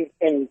I'm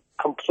in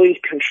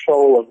complete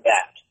control of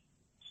that.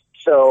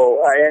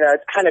 So,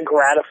 it's kind of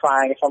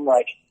gratifying if I'm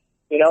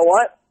you know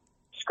what?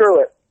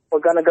 Screw it. We're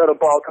going to go to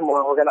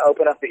Baltimore. We're going to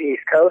open up the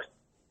East Coast.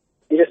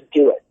 You just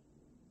do it.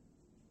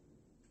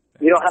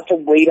 You don't have to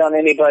wait on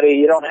anybody.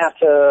 You don't have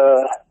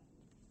to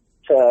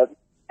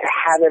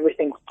have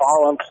everything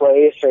fall in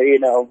place or,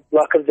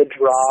 luck of the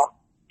draw.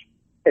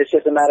 It's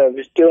just a matter of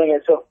just doing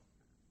it. So,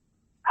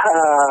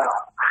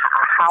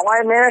 how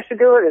I manage to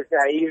do it is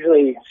I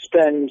usually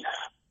spend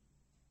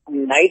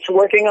nights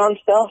working on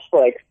stuff,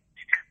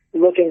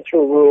 looking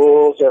through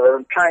rules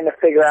or trying to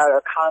figure out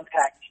or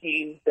contact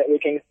teams that we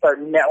can start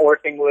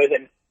networking with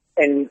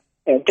and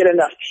get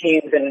enough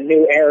teams in a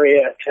new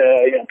area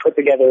to put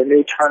together a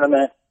new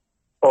tournament,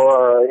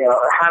 or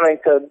having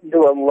to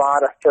do a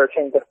lot of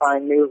searching to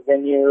find new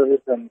venues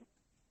and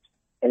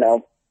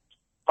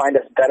find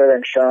us better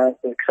insurance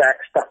and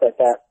stuff like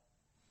that.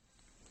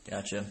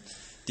 Gotcha.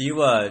 Do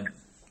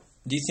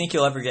you think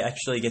you'll ever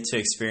actually get to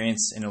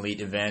experience an elite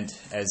event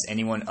as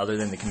anyone other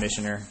than the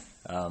commissioner?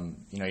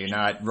 You're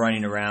not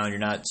running around, you're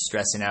not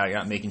stressing out, you're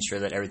not making sure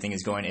that everything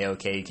is going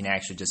A-OK. You can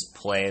actually just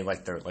play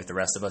like the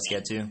rest of us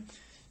get to. Do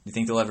you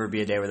think there'll ever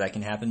be a day where that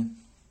can happen?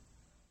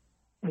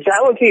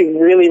 That would be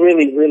really,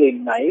 really, really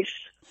nice.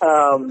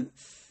 But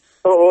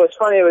what was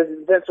funny was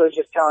Vince was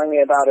just telling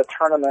me about a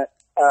tournament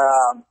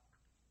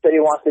that he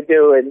wants to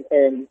do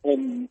in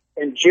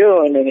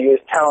June, and he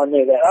was telling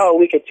me that,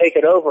 we could take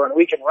it over and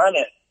we can run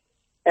it.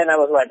 And I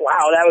was like,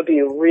 wow, that would be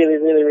really,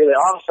 really, really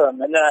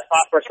awesome. And then I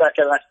thought for a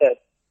second, and I said,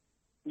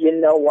 you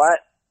know what?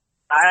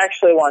 I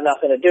actually want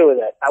nothing to do with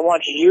it. I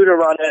want you to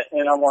run it,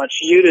 and I want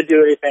you to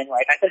do everything.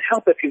 I can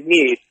help if you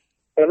need,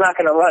 but I'm not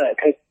going to run it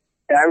because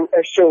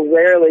I so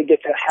rarely get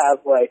to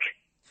have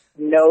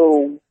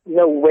no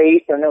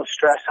weight or no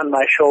stress on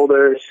my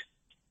shoulders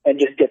and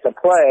just get to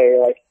play.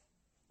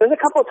 There's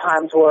a couple of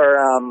times where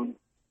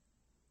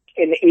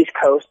in the East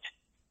Coast,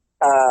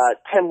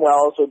 Tim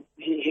Wells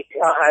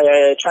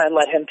I try and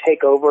let him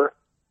take over,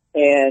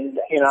 and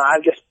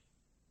I've just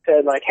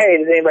said hey,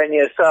 does anybody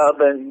need a sub?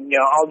 And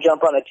I'll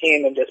jump on a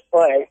team and just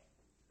play.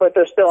 But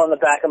they're still in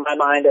the back of my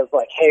mind of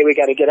hey, we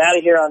got to get out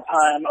of here on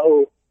time.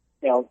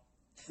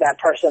 That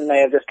person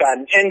may have just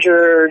gotten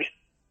injured.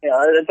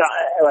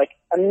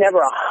 I'm never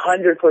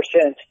 100%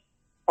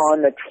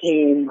 on the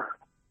team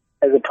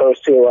as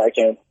opposed to like,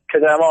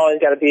 because I'm always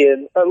got to be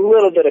in a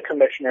little bit of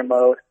commissioner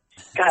mode.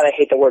 God, I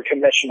hate the word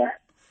commissioner.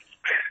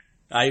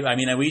 I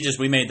mean,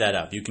 we made that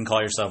up. You can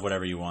call yourself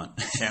whatever you want.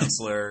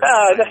 Chancellor,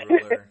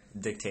 ruler,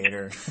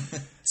 dictator.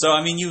 So,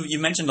 I mean, you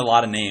mentioned a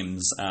lot of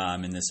names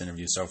in this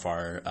interview so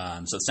far.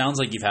 So it sounds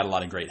like you've had a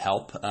lot of great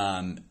help.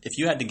 If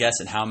you had to guess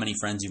at how many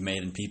friends you've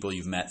made and people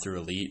you've met through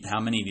Elite, how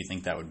many do you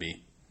think that would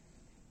be?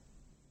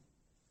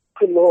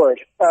 Good Lord.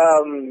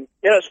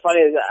 What's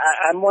funny is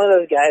I'm one of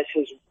those guys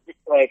who's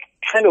like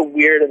kind of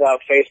weird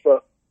about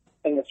Facebook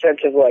in the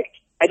sense of like,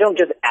 I don't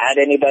just add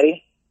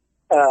anybody.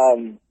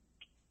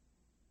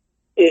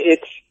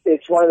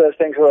 It's one of those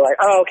things where like,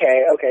 oh,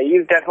 okay,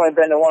 you've definitely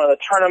been to one of the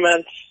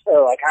tournaments,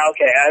 or like,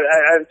 okay,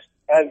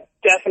 I've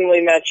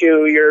definitely met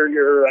you,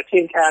 you're a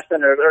team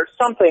captain or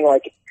something,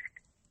 like,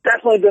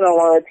 definitely been on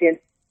one of the teams,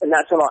 and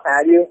that's when I'll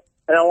add you.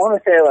 And I want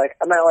to say, like,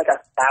 I'm at like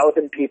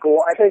 1,000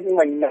 people. I think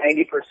like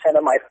 90%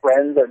 of my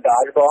friends are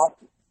dodgeball,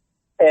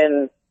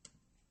 and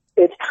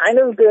it's kind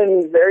of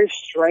been very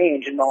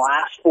strange in the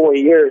last 4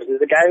 years.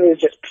 There's a guy who was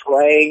just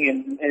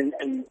playing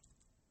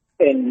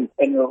in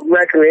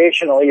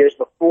recreational years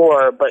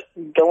before, but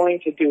going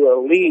to do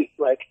Elite,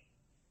 like,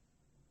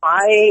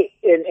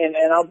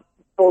 and I'll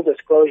full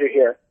disclosure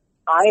here,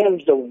 I am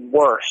the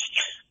worst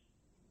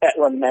at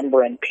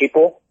remembering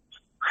people.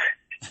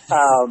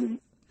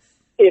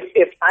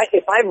 If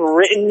I've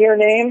written your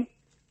name,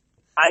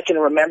 I can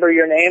remember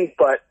your name,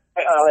 but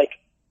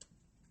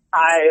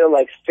I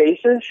like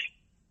faces,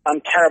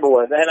 I'm terrible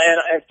with.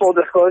 And full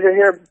disclosure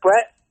here,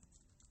 Brett,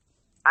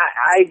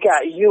 I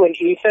got you and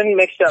Ethan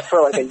mixed up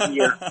for like a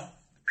year.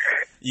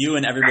 You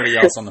and everybody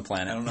else on the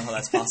planet. I don't know how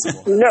that's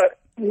possible.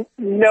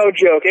 No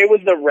joke. It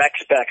was the rec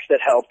specs that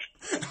helped.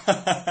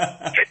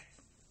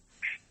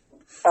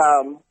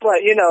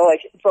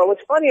 But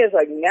what's funny is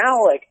like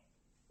now, like,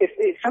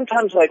 if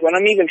sometimes like when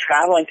I'm even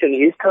traveling to the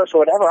East Coast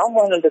or whatever, I'll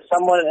run into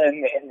someone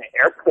in the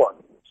airport.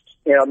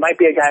 You know, it might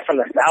be a guy from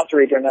the South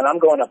region, and I'm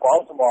going to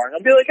Baltimore, and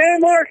I'll be like, "Hey,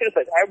 Mark!" And it's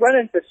like I run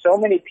into so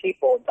many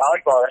people,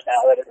 dodgeballers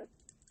now, that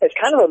it's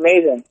kind of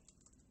amazing.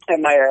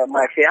 And my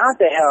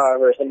fiance,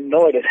 however, is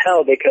annoyed as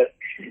hell because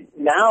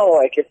now,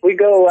 like, if we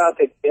go out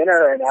to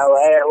dinner in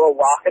LA or we'll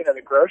walk into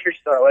the grocery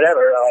store or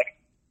whatever, like,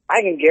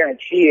 I can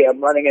guarantee I'm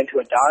running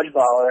into a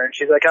dodgeballer, and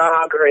she's like,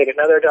 "Oh, great,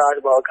 another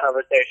dodgeball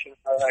conversation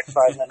for the next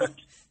 5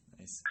 minutes."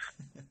 Nice.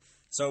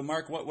 So,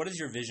 Mark, what is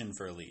your vision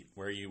for Elite?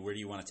 Where do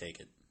you want to take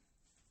it?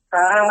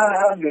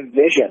 The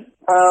vision.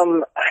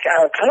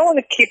 I kind of want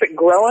to keep it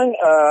growing.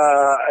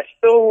 I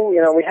still,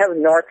 we have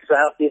north,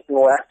 south, east, and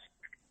west,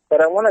 but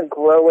I want to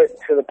grow it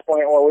to the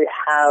point where we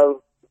have,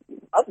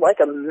 I'd like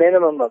a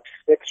minimum of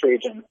 6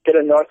 regions. Get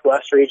a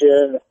northwest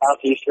region, a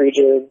southeast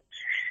region,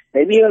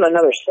 maybe even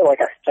another,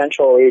 like a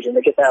central region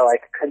to get that,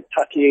 like,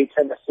 Kentucky,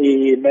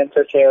 Tennessee,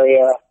 Memphis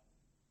area,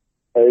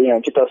 or,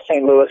 get those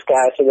St. Louis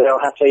guys so they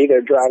don't have to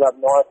either drive up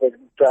north or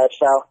drive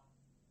south.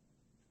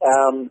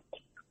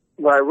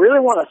 Where I really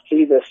want to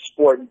see this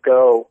sport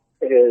go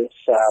is,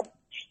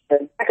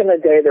 back in the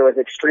day there was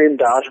Extreme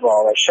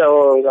Dodgeball, a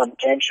show on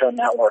Game Show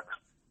Network.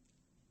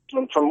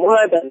 And from what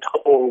I've been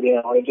told,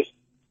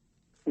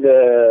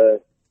 the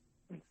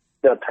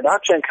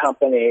production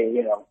company,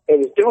 it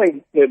was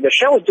doing, the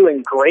show was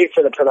doing great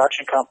for the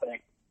production company,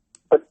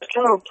 but there's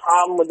kind of a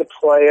problem with the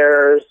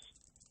players,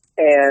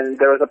 and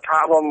there was a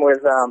problem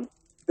with,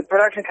 the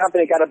production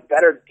company got a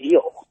better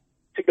deal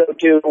to go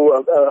do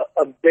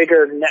a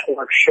bigger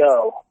network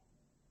show.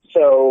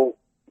 So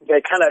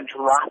they kind of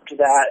dropped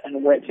that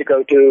and went to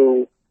go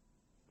do,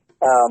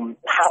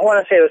 I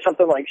want to say it was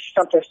something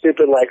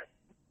stupid like,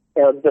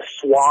 the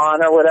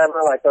Swan or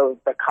whatever, like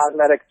the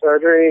cosmetic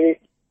surgery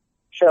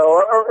show,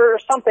 or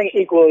something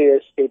equally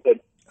as stupid.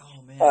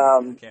 Oh man,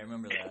 okay, I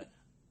remember that.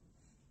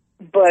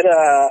 But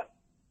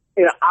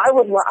I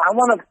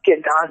want to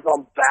get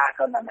dodgeball back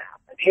on the map.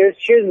 And here's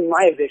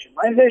my vision.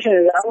 My vision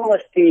is I want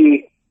to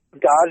see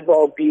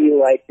dodgeball be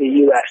like the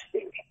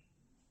UFC.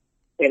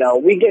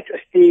 We get to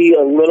see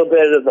a little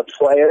bit of the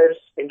players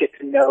and get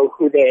to know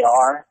who they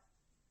are,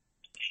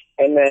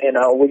 and then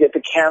we get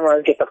the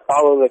cameras, get to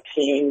follow the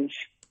teams,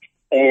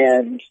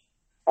 and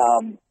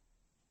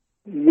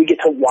we get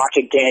to watch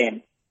a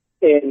game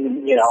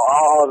in,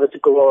 all of its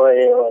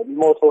glory,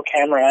 multiple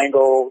camera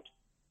angles,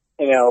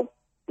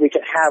 we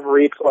can have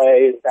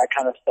replays, that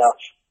kind of stuff,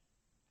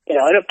 in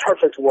a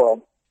perfect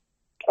world.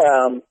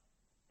 And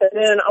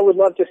then I would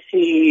love to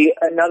see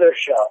another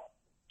show,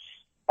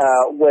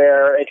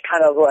 where it's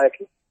kind of like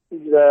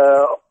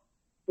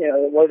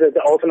was it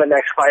the Ultimate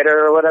Next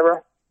Fighter or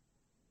whatever?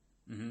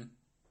 Mm-hmm.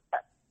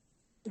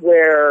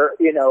 Where,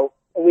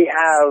 we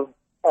have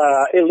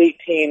elite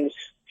teams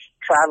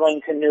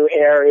traveling to new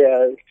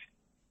areas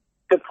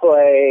to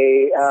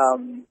play,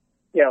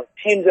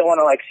 teams that want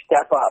to, like,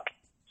 step up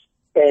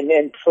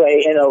and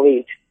play in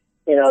elite.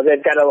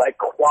 They've got to, like,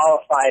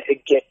 qualify to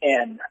get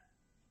in.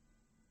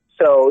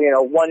 So,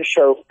 one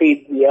show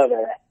feeds the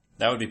other.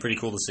 That would be pretty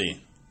cool to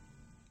see.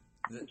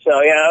 So,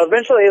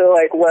 eventually,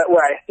 like,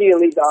 where I see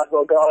Elite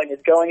Dodgeball going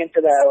is going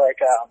into that,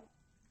 like,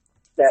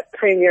 that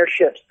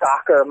premiership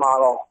soccer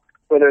model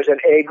where there's an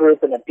A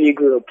group and a B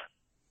group.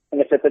 And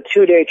if it's a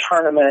 2-day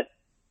tournament,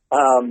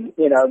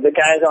 the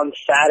guys on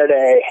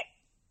Saturday,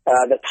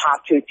 the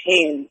top 2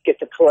 teams get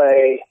to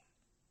play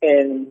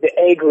in the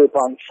A group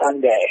on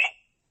Sunday.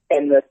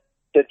 And the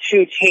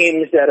 2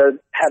 teams that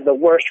have the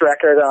worst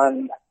record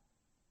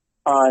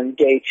on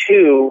day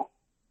 2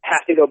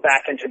 have to go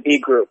back into B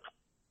group.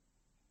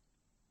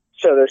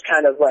 So there's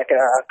kind of like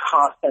a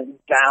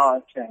constant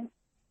balancing.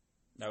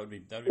 That would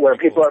be where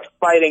people cool. are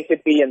fighting to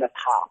be in the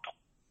top.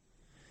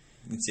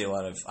 You can see a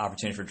lot of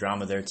opportunity for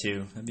drama there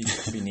too. That'd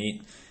be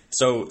neat.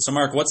 So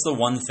Mark, what's the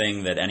one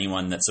thing that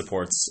anyone that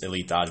supports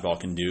Elite Dodgeball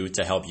can do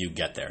to help you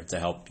get there, to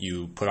help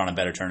you put on a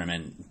better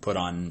tournament,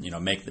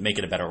 make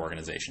it a better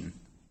organization?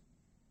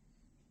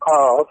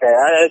 Oh, okay.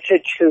 I'd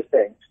say 2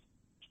 things.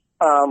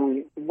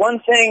 One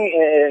thing,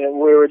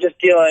 we were just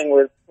dealing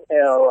with,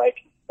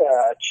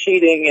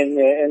 cheating in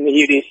the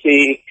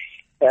UDC.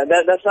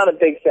 That's not a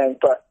big thing,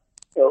 but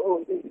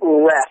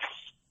refs.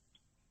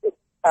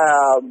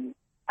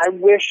 I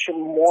wish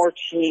more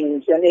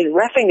teams, and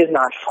reffing is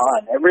not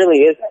fun. It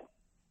really isn't.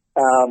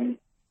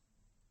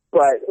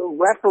 But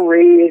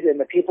referees and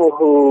the people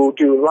who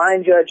do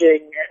line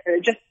judging,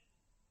 just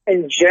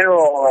in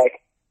general, like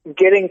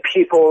getting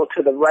people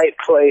to the right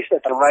place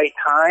at the right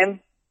time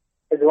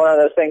is one of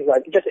those things,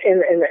 like just in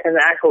the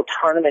actual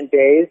tournament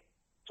days,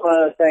 it's one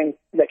of those things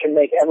that can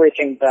make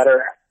everything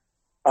better.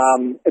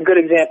 A good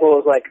example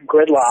is like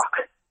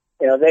Gridlock.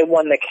 They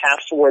won the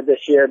CAPS award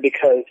this year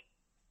because,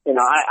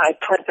 I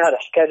print out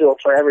a schedule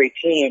for every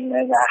team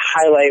and I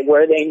highlight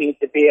where they need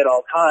to be at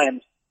all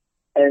times.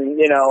 And,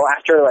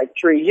 after like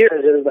 3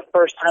 years, it was the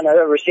first time I've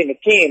ever seen a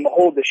team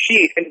hold the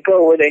sheet and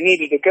go where they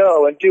needed to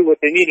go and do what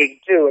they needed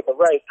to do at the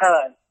right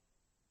time.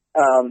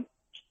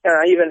 And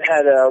I even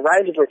had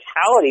Rise of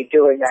Brutality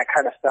doing that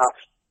kind of stuff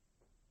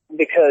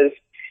because,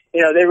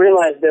 they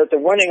realized that they're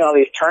winning all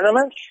these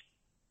tournaments,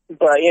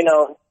 but,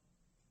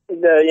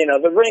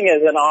 the ring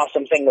is an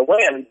awesome thing to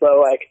win. So,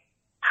 like,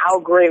 how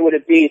great would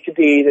it be to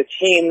be the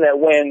team that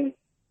wins,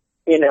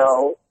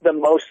 the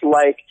most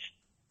liked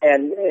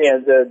and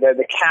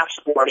the CAPS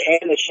award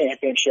and the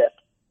championship?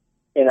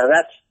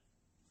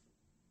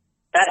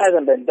 That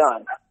hasn't been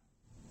done.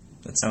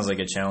 That sounds like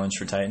a challenge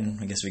for Titan.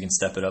 I guess we can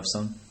step it up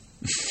some.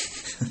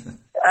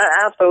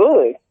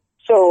 Absolutely.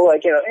 So,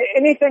 like,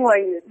 anything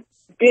like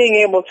being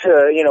able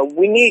to,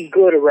 we need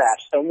good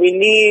refs and we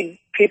need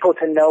people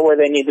to know where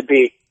they need to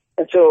be.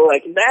 And so,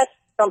 like, that's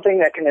something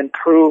that can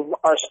improve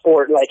our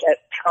sport, like, at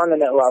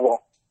tournament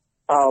level.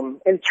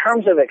 In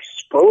terms of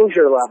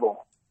exposure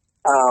level,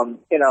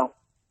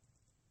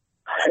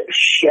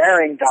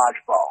 sharing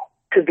dodgeball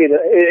could be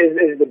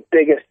is the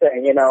biggest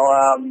thing,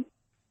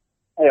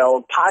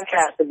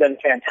 podcasts have been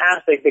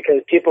fantastic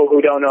because people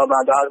who don't know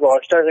about dodgeball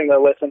are starting to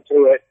listen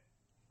to it.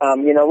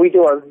 We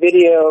do our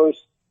videos,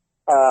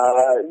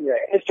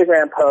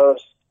 Instagram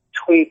posts,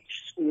 tweets,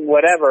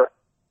 whatever.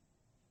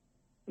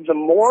 The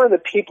more the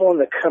people in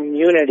the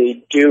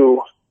community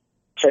do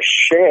to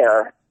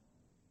share,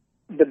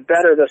 the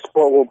better the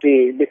sport will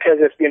be. Because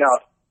if,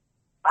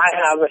 I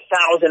have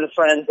 1,000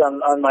 friends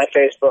on my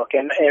Facebook,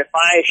 and if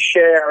I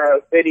share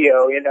a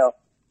video,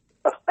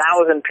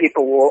 1,000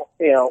 people will,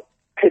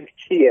 could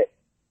see it.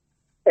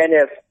 And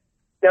if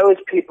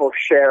those people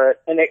share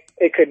it, and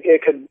it could,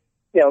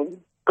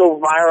 go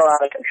viral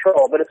out of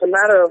control. But it's a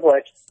matter of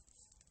like,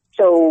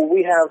 so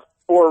we have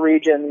 4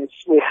 regions,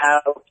 we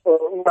have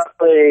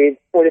roughly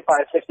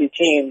 45, 50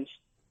 teams,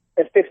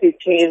 and 50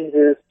 teams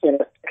is, 6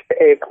 to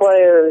 8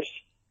 players.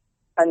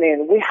 I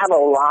mean, we have a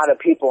lot of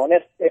people,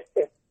 and if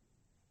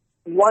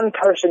one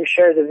person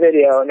shares a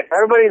video, and if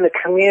everybody in the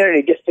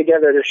community gets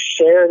together to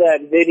share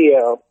that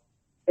video,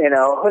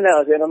 who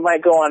knows, it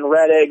might go on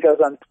Reddit, it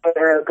goes on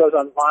Twitter, it goes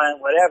on Vine,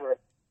 whatever.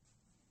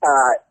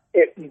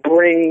 It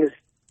brings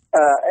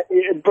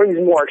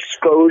more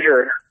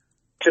exposure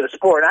to the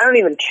sport. I don't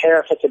even care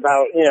if it's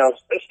about,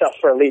 stuff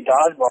for Elite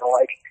Dodgeball.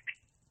 Like,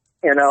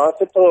 if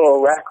it's a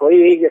little rec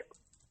league,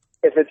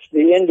 if it's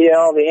the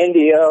NDL, the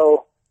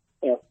NDO,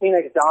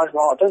 Phoenix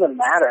Dodgeball, it doesn't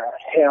matter.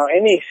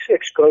 Any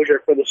exposure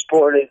for the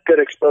sport is good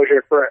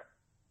exposure for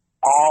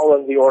all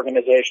of the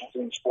organizations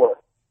in the sport.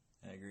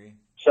 I agree.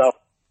 So,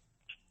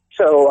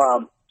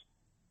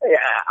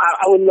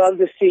 I would love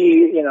to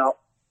see,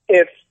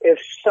 if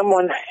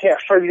someone,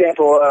 for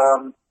example,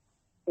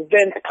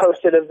 Vince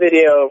posted a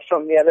video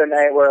from the other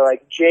night where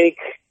like Jake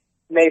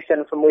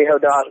Mason from WeHo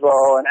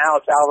Dodgeball and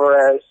Alex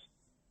Alvarez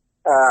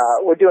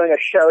were doing a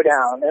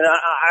showdown, and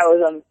I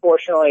was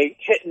unfortunately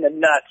hitting the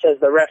nuts as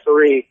the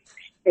referee.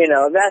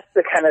 That's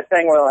the kind of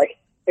thing where like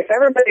if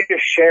everybody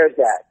just shares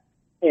that,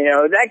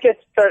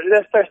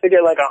 that starts to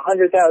get like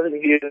 100,000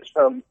 views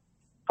from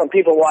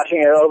people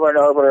watching it over and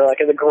over,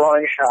 like as a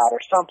growing shot or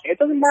something. It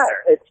doesn't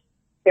matter. It's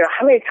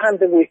how many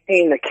times have we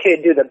seen the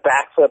kid do the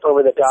backflip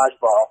over the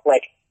dodgeball?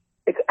 Like,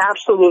 it's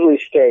absolutely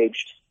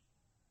staged,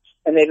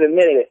 and they've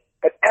admitted it.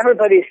 But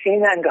everybody's seen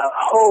that and gone,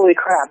 holy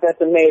crap,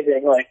 that's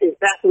amazing. Like, if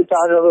that's what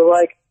dodgeball is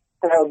like,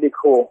 that would be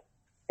cool.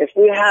 If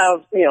we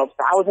have,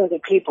 thousands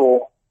of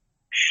people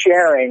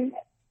sharing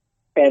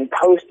and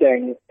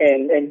posting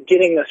and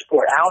getting the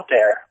sport out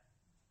there,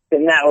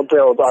 then that will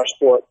build our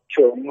sport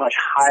to a much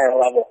higher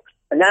level.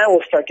 And that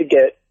will start to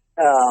get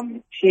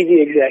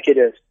TV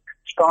executives,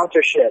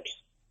 sponsorships,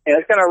 and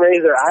it's going to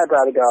raise their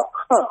eyebrow to go,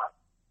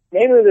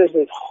 maybe there's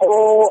this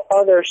whole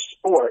other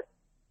sport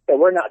that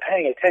we're not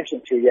paying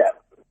attention to yet.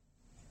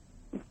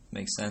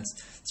 Makes sense.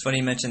 It's funny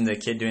you mentioned the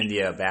kid doing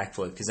the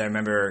backflip, because I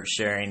remember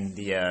sharing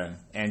the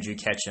Andrew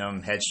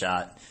Ketchum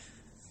headshot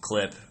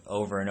clip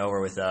over and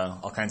over with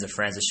all kinds of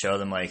friends to show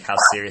them like how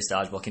serious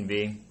dodgeball can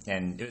be,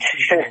 and it was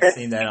pretty cool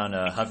seeing that on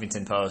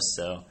Huffington Post.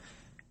 So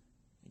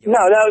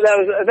no,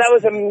 that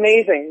was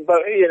amazing.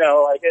 But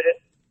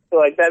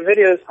like that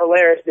video is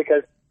hilarious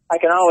because I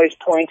can always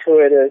point to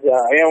it as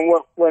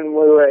when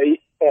we were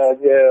at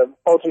the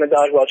Ultimate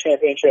Dodgeball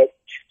Championship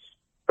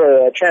for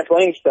the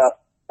trampoline stuff.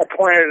 I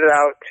pointed it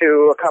out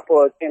to a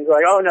couple of teams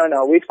like, oh,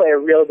 no, we play a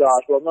real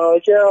dodgeball. No,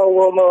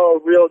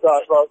 real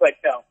dodgeball. I was like,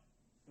 no,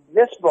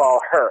 this ball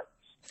hurts.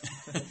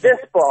 This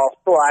ball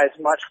flies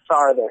much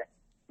farther.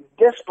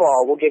 This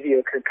ball will give you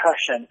a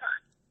concussion.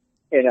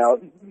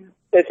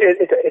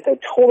 It's a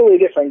totally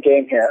different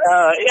game here.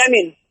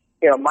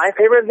 My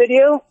favorite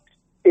video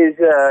is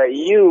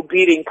you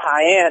beating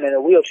Payan in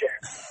a wheelchair.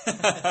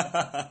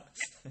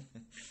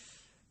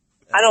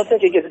 I don't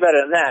think it gets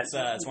better than that. It's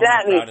one of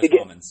my proudest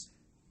moments.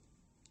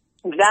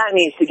 That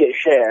needs to get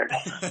shared.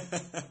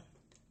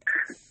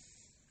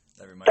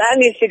 That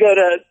needs to go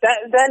to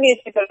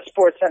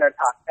Sports Center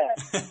top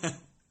 10.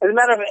 As a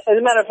matter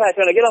of fact,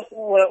 when I get off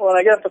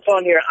the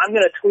phone here, I'm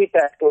going to tweet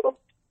that to them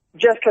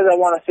just because I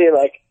want to see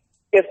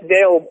if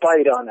they'll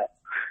bite on it.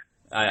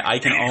 I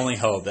can only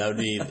hope. That would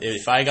be,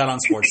 if I got on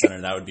Sports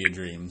Center, that would be a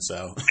dream.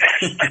 So.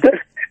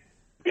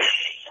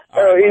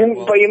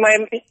 But you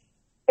might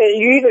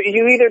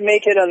either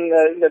make it on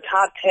the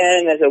top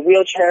 10 as a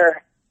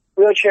wheelchair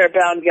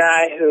bound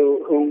guy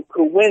who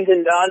wins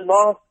in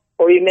dodgeball,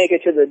 or you make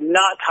it to the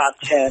not top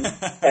 10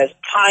 as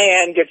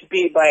Payan gets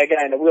beat by a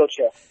guy in a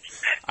wheelchair.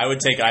 I would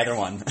take either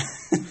one.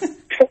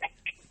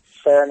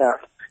 Fair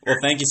enough. Well,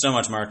 thank you so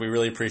much, Mark. We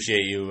really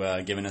appreciate you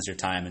giving us your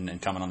time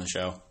and coming on the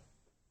show.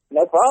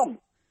 No problem.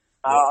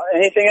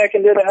 Anything I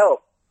can do to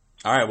help.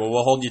 All right. Well,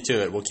 we'll hold you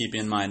to it. We'll keep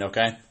you in mind,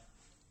 okay?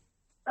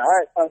 All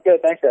right. Sounds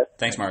good. Thanks, Ed.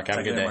 Thanks, Mark. Have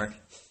a good day. Mark.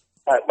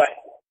 All right. Bye.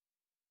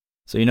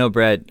 So,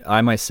 Brett,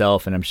 I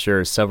myself, and I'm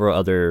sure several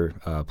other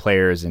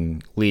players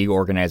and league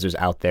organizers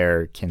out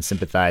there can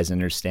sympathize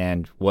and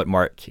understand what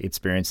Mark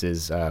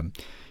experiences, at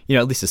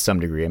least to some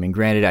degree. I mean,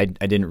 granted, I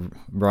didn't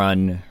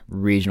run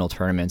regional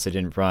tournaments. I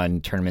didn't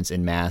run tournaments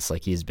in mass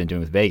like he's been doing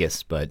with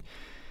Vegas. But,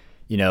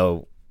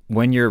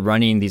 when you're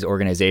running these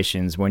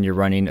organizations, when you're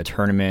running a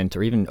tournament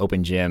or even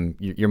open gym,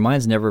 your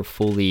mind's never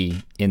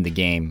fully in the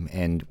game.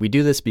 And we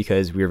do this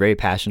because we're very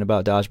passionate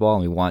about dodgeball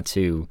and we want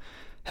to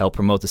help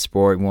promote the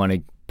sport. We want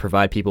to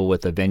provide people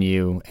with a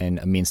venue and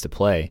a means to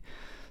play.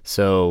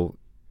 So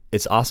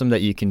it's awesome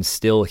that you can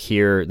still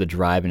hear the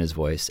drive in his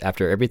voice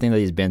after everything that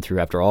he's been through,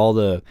 after all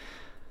the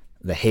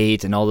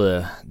hate and all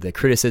the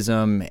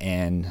criticism,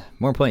 and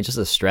more importantly, just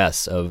the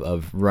stress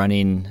of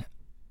running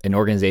an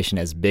organization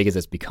as big as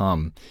it's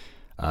become.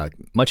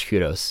 Much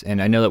kudos.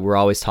 And I know that we're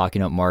always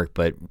talking about Mark,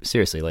 but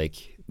seriously,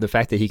 the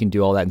fact that he can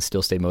do all that and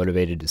still stay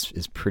motivated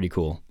is pretty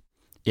cool.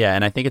 Yeah,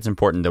 and I think it's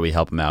important that we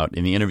help him out.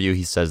 In the interview,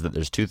 he says that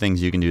there's two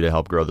things you can do to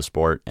help grow the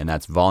sport, and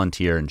that's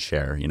volunteer and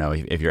share.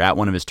 If you're at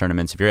one of his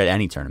tournaments, if you're at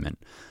any tournament,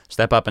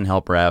 step up and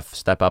help ref,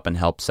 step up and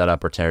help set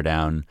up or tear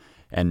down,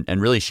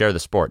 and really share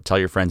the sport. Tell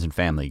your friends and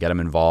family, get them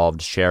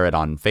involved, share it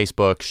on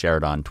Facebook, share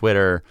it on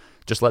Twitter.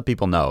 Just let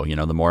people know.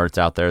 The more it's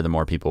out there, the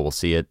more people will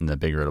see it and the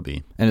bigger it'll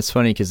be. And it's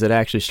funny because it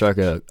actually struck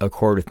a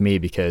chord with me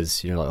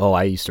because,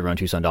 I used to run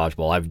Tucson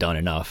Dodgeball. I've done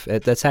enough.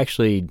 That's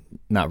actually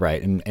not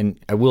right. And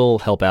I will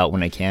help out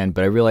when I can,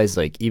 but I realize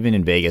even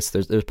in Vegas,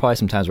 there's probably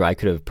some times where I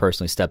could have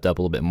personally stepped up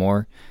a little bit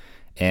more.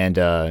 And,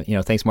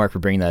 thanks, Mark, for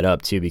bringing that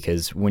up too,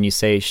 because when you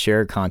say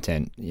share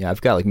content,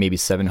 I've got maybe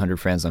 700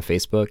 friends on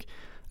Facebook.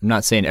 I'm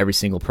not saying every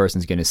single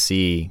person's going to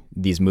see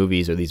these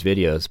movies or these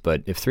videos,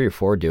 but if 3 or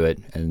 4 do it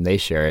and they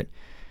share it,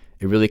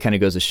 it really kind of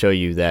goes to show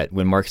you that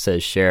when Mark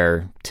says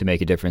share to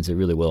make a difference, it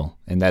really will.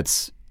 And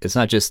it's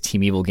not just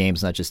Team Evil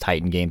games, not just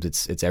Titan games,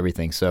 it's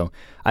everything. So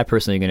I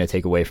personally am going to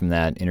take away from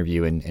that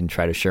interview and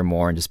try to share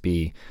more and just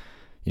be,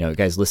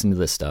 guys, listen to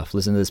this stuff,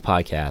 listen to this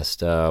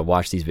podcast,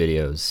 watch these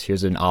videos.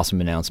 Here's an awesome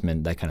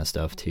announcement, that kind of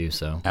stuff too.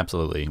 So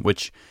absolutely.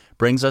 Which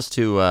brings us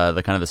to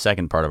the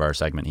second part of our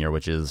segment here,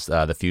 which is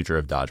the future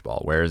of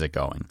dodgeball. Where is it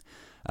going?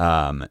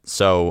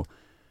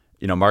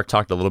 Mark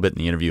talked a little bit in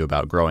the interview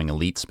about growing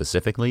elite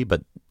specifically,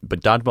 but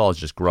dodgeball is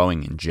just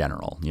growing in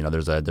general.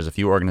 There's a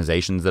few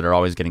organizations that are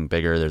always getting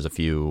bigger. There's a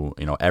few,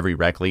 every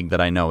rec league that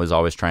I know is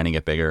always trying to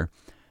get bigger.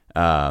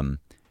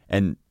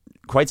 And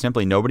quite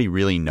simply, nobody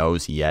really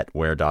knows yet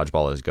where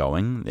dodgeball is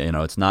going.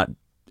 It's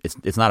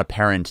not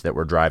apparent that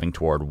we're driving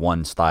toward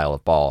one style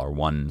of ball or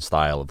one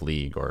style of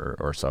league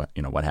or so,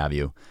 what have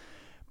you.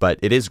 But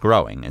it is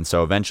growing, and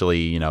so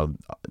eventually,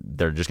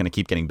 they're just going to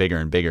keep getting bigger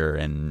and bigger,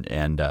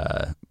 and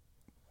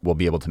we'll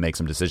be able to make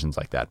some decisions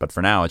like that. But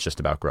for now, it's just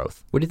about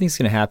growth. What do you think is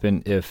going to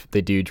happen if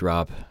they do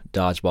drop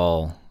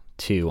Dodgeball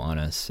 2 on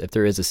us, if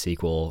there is a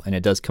sequel and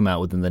it does come out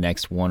within the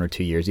next 1 or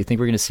 2 years, do you think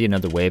we're going to see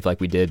another wave like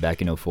we did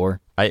back in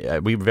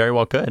 2004? We very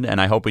well could,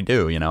 and I hope we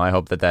do. I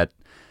hope that.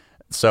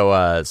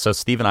 So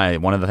Steve and I,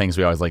 one of the things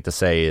we always like to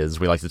say is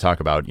we like to talk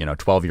about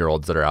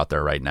 12-year-olds that are out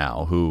there right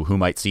now who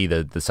might see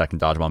the second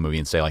Dodgeball movie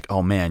and say like,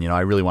 oh man, I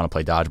really want to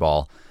play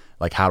Dodgeball.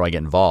 Like, how do I get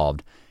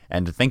involved?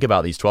 And to think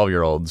about these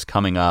 12-year-olds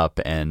coming up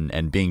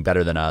and being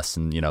better than us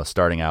and,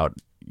 starting out.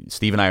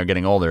 Steve and I are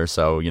getting older,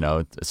 so,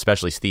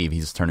 especially Steve,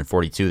 he's turning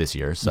 42 this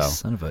year. So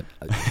Son of a...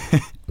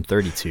 I'm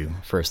 32,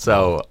 first of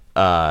all.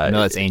 I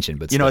know that's ancient,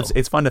 but still.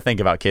 It's fun to think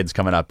about kids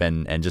coming up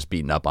and just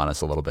beating up on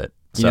us a little bit.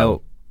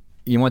 So,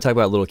 you want to talk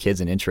about little kids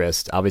and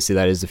interest. Obviously,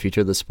 that is the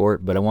future of the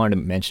sport, but I wanted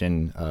to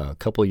mention a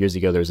couple of years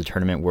ago, there was a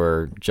tournament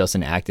where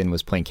Justin Acton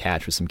was playing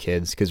catch with some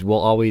kids, because we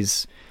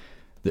always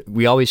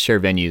share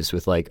venues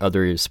with like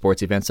other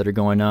sports events that are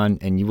going on,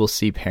 and you will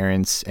see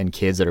parents and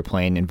kids that are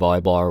playing in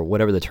volleyball or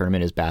whatever the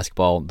tournament is,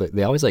 basketball.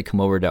 They always like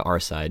come over to our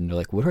side and they're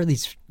like, what are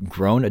these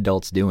grown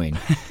adults doing?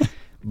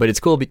 But it's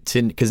cool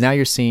because now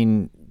you're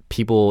seeing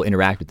people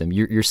interact with them.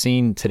 You're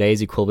seeing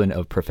today's equivalent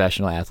of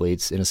professional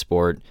athletes in a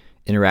sport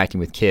interacting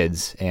with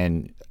kids,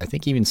 and I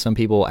think even some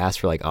people ask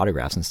for like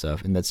autographs and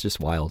stuff, and that's just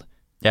wild.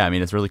 Yeah, I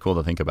mean, it's really cool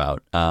to think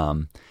about.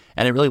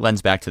 And it really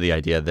lends back to the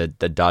idea that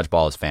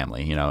dodgeball is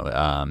family,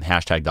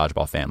 hashtag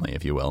dodgeball family,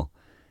 if you will.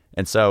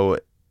 And so,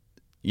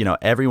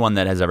 everyone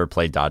that has ever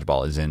played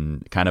dodgeball is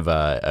in kind of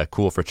a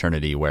cool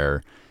fraternity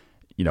where,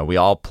 we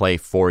all play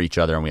for each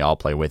other and we all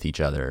play with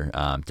each other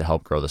to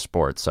help grow the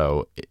sport.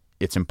 So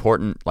it's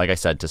important, like I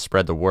said, to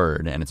spread the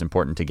word, and it's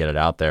important to get it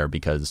out there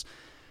because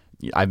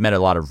I've met a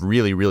lot of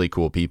really, really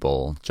cool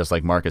people, just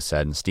like Marcus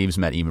said, and Steve's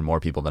met even more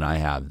people than I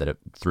have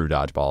through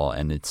dodgeball,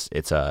 and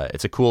it's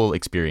a cool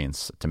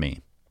experience to me.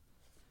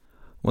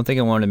 One thing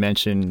I wanted to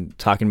mention,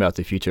 talking about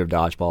the future of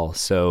dodgeball.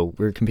 So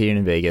we're competing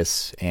in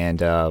Vegas,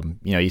 and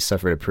you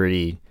suffered a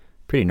pretty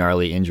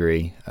gnarly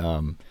injury.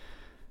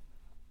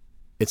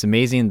 It's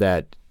amazing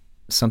that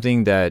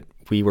something that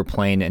we were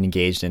playing and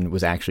engaged in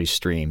was actually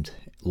streamed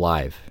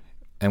live.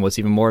 And what's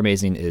even more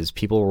amazing is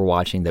people were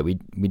watching that we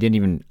didn't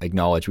even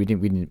acknowledge. We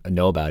didn't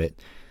know about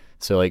it.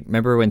 So like,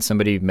 remember when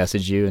somebody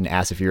messaged you and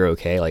asked if you're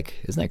okay? Like,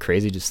 isn't that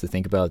crazy just to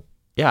think about?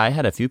 Yeah, I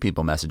had a few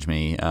people message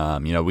me.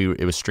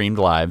 It was streamed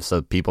live,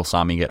 so people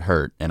saw me get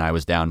hurt, and I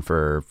was down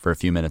for a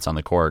few minutes on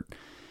the court.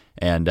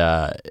 And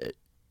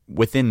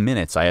within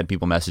minutes, I had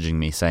people messaging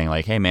me saying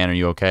like, "Hey, man, are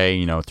you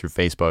okay?" Through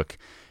Facebook.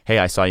 "Hey,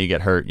 I saw you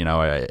get hurt.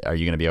 Are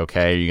you going to be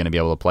okay? Are you going to be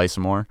able to play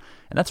some more?"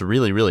 And that's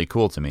really, really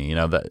cool to me.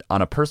 That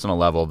on a personal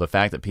level, the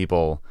fact that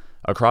people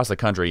across the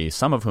country,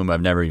 some of whom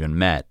I've never even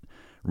met,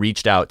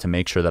 reached out to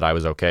make sure that I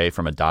was okay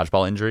from a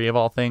dodgeball injury of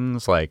all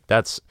things. Like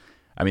that's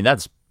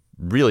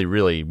really,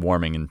 really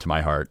warming into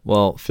my heart.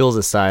 Well, Phil's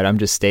aside, I'm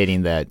just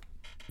stating that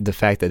the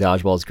fact that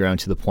dodgeball has grown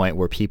to the point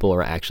where people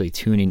are actually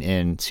tuning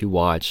in to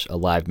watch a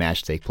live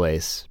match take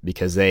place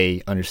because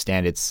they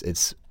understand it's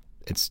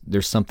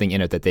there's something in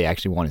it that they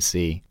actually want to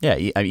see. Yeah,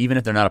 even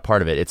if they're not a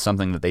part of it, it's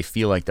something that they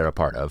feel like they're a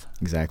part of.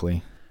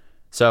 Exactly.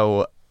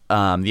 So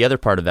the other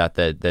part of that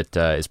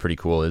is pretty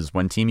cool is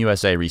when Team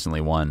USA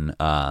recently won,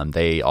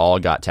 they all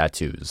got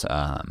tattoos,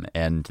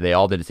 and they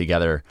all did it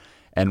together.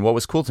 And what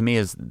was cool to me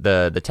is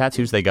the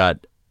tattoos they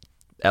got,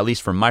 at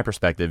least from my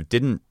perspective,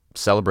 didn't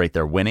celebrate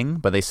their winning,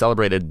 but they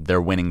celebrated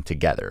their winning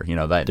together.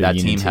 That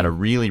team had a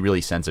really, really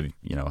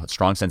a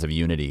strong sense of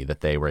unity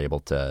that they were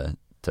able to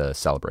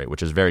celebrate,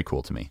 which is very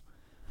cool to me.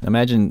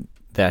 Imagine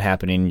that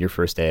happening your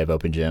first day of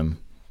open gym,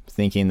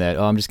 thinking that,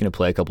 I'm just going to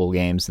play a couple of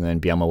games and then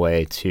be on my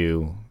way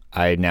to,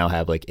 I now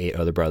have like 8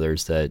 other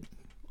brothers that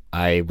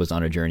I was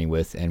on a journey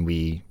with, and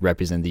we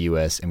represent the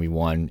U.S. and we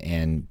won,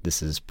 and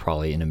this is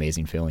probably an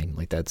amazing feeling.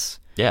 Like it's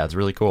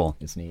really cool.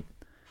 It's neat.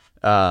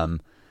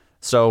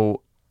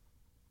 So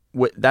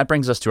that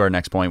brings us to our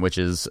next point, which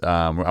is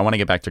I want to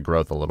get back to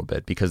growth a little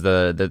bit because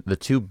the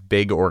two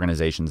big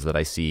organizations that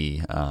I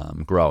see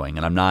growing,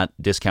 and I'm not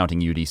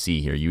discounting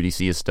UDC here.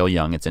 UDC is still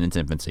young; it's in its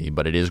infancy,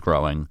 but it is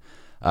growing.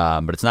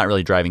 But it's not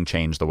really driving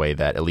change the way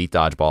that Elite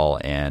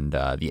Dodgeball and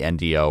the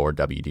NDO or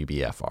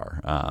WDBF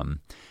are.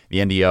 The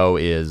NDO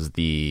is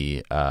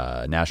the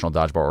National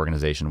Dodgeball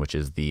Organization, which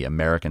is the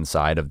American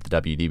side of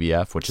the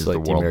WDBF, which is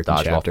like the World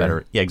Dodgeball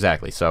Federation. Yeah,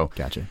 exactly. So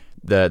gotcha.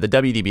 The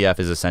WDBF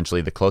is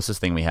essentially the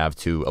closest thing we have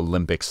to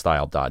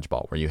Olympic-style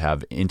dodgeball, where you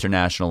have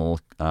international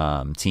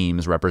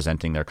teams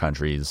representing their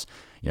countries.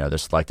 They're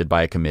selected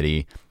by a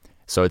committee.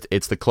 So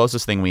it's the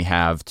closest thing we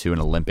have to an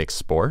Olympic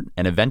sport,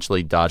 and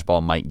eventually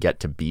dodgeball might get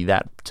to be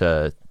that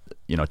to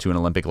an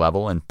Olympic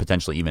level and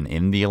potentially even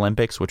in the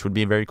Olympics, which would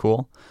be very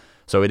cool.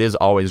 So it is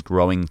always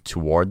growing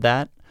toward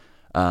that.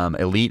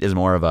 Elite is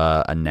more of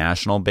a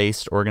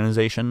national-based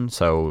organization,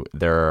 so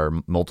there are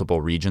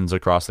multiple regions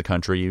across the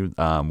country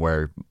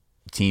where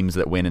teams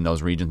that win in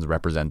those regions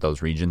represent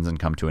those regions and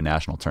come to a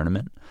national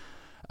tournament.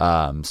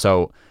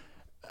 So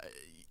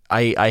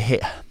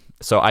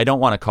I don't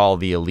want to call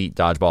the Elite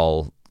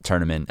Dodgeball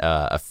tournament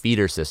a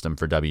feeder system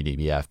for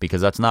WDBF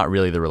because that's not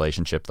really the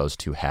relationship those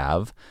two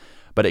have.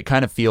 but it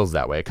kind of feels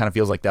that way. It kind of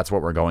feels like that's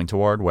what we're going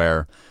toward,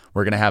 where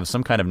we're going to have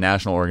some kind of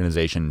national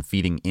organization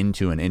feeding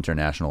into an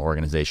international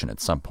organization at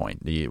some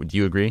point. Do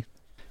you agree?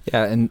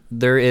 Yeah, and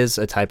there is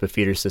a type of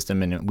feeder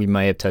system, and we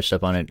might have touched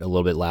up on it a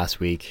little bit last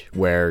week,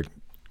 where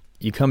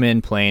you come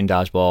in playing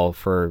dodgeball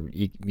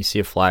you see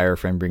a flyer, a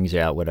friend brings you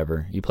out,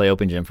 whatever. You play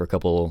open gym for a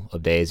couple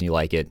of days and you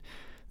like it.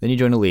 Then you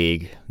join a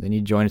league, then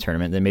you join a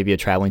tournament, then maybe a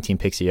traveling team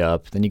picks you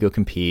up, then you go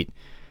compete,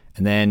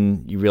 and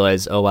then you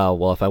realize, oh wow,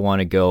 well if I want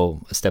to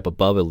go a step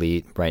above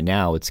elite right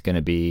now, it's going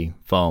to be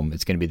foam,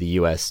 it's going to be the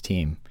U.S.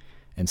 team.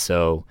 And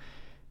so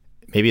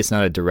maybe it's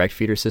not a direct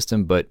feeder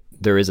system, but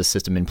there is a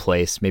system in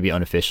place, maybe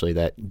unofficially,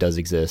 that does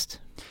exist.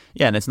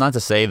 Yeah, and it's not to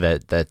say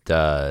that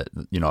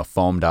a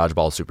foam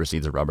dodgeball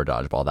supersedes a rubber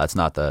dodgeball. That's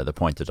not the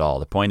point at all.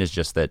 The point is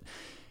just that,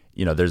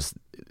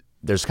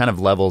 there's kind of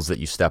levels that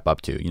you step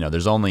up to.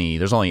 There's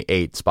only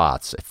 8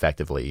 spots,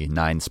 effectively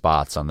 9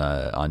 spots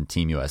on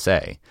Team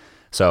USA.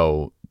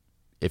 So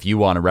if you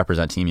want to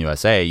represent Team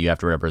USA, you have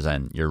to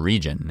represent your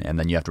region, and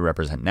then you have to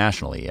represent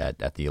nationally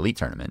at the elite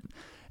tournament.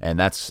 And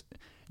that's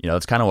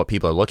kind of what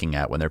people are looking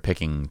at when they're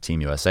picking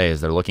Team USA, is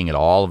they're looking at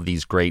all of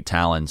these great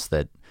talents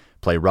that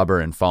play rubber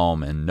and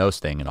foam and no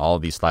sting and all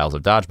of these styles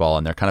of dodgeball,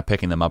 and they're kind of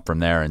picking them up from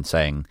there and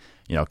saying,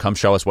 come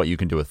show us what you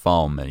can do with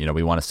foam, and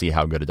we want to see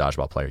how good a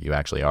dodgeball player you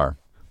actually are.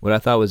 What I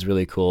thought was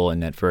really cool,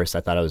 and at first I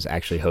thought it was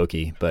actually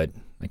hokey, but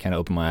I kind of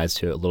opened my eyes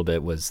to it a little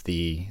bit, was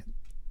in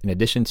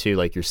addition to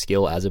like your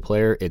skill as a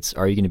player, it's,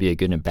 are you going to be a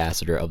good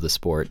ambassador of the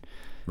sport?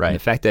 Right. And the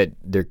fact that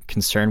they're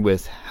concerned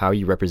with how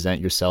you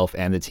represent yourself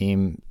and the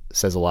team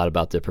says a lot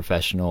about the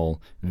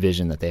professional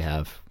vision that they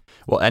have.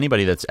 Well,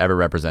 anybody that's ever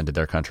represented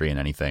their country in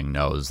anything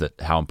knows that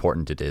how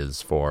important it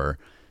is for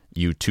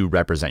you to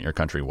represent your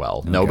country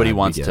well. Nobody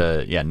wants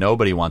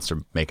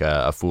to make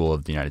a fool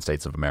of the United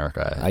States of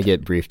America. I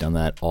get briefed on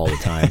that all the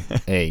time.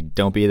 Hey,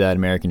 don't be that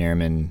American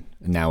airman.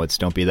 Now it's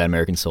don't be that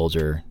American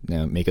soldier.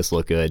 Make us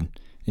look good.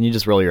 And you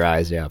just roll your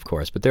eyes. Yeah, of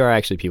course. But there are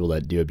actually people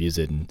that do abuse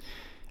it, and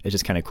it's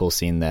just kind of cool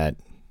seeing that.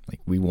 Like,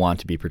 we want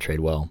to be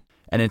portrayed well.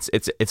 And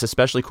it's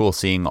especially cool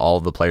seeing all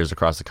of the players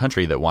across the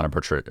country that want to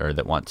portray, or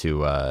that want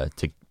to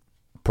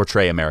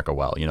portray America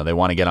well. They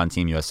want to get on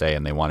Team USA,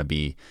 and they want to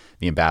be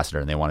the ambassador,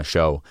 and they want to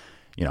show,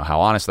 how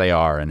honest they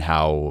are and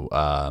how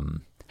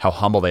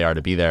humble they are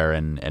to be there.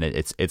 And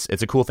it's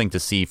a cool thing to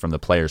see from the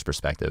players'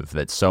 perspective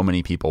that so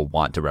many people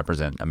want to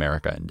represent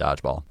America in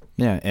dodgeball.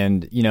 Yeah,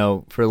 and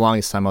for the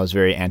longest time I was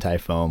very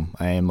anti-foam.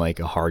 I am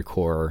like a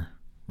hardcore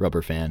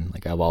rubber fan.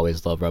 Like, I've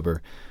always loved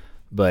rubber.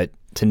 But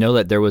to know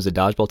that there was a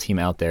dodgeball team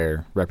out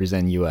there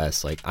representing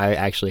U.S., like, I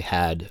actually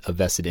had a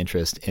vested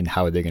interest in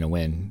how they're going to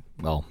win.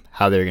 Well,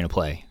 how they're going to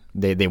play.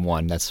 They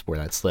won. That's where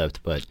that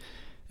slipped. But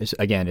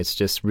it's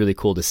just really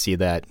cool to see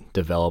that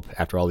develop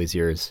after all these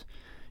years.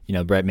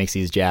 Brett makes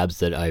these jabs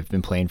that I've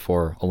been playing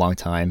for a long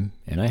time,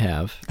 and I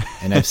have.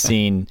 And I've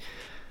seen,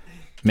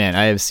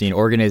 I have seen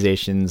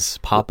organizations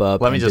pop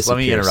up. Let me interrupt.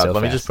 So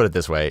Let me just put it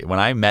this way: when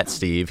I met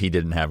Steve, he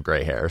didn't have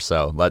gray hair,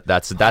 so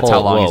that's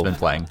how long he's been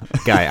playing.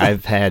 Guy,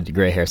 I've had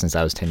gray hair since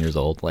I was 10 years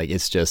old. Like,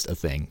 it's just a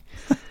thing.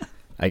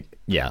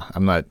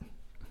 I'm not.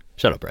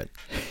 Shut up, Brett.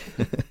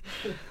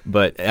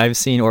 But I've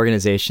seen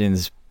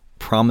organizations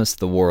promise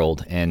the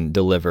world and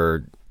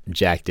deliver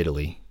jack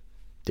diddly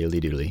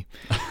doodly.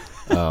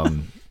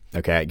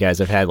 Okay, guys,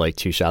 I've had like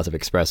 2 shots of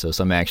espresso,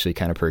 so I'm actually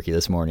kind of perky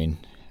this morning.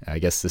 I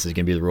guess this is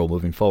going to be the rule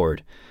moving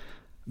forward.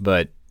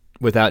 But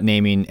without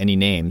naming any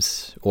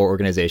names or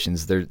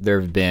organizations,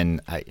 there's been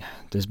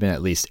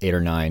at least 8 or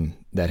 9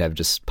 that have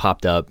just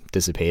popped up,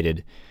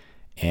 dissipated,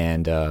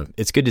 and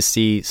it's good to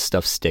see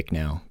stuff stick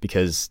now,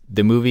 because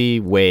the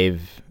movie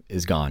wave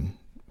is gone,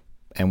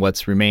 and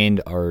what's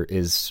remained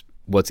is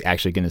what's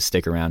actually going to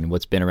stick around and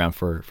what's been around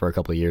for a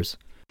couple of years.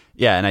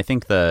 Yeah, and I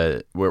think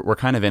we're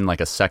kind of in like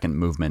a second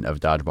movement of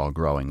dodgeball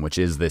growing, which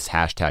is this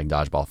hashtag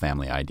dodgeball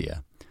family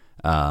idea.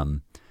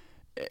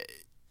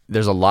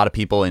 There's a lot of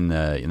people in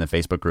the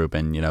Facebook group,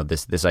 and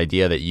this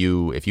idea that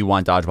if you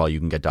want dodgeball, you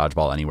can get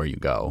dodgeball anywhere you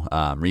go.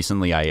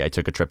 Recently, I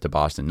took a trip to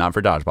Boston, not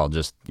for dodgeball,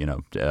 just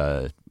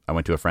I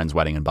went to a friend's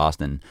wedding in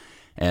Boston,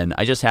 and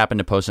I just happened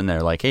to post in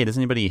there like, hey, does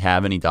anybody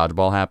have any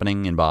dodgeball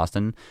happening in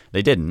Boston?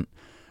 They didn't,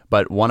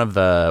 but one of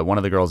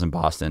the girls in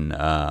Boston,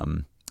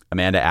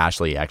 Amanda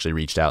Ashley, actually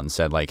reached out and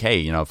said like, hey,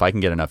 if I can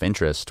get enough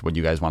interest, would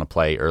you guys want to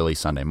play early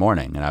Sunday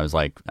morning? And I was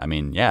like,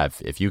 yeah,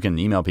 if you can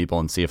email people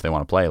and see if they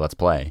want to play, let's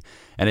play.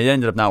 And it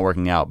ended up not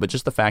working out, but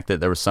just the fact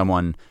that there was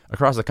someone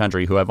across the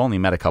country who I've only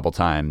met a couple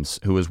times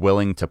who was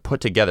willing to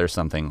put together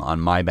something on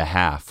my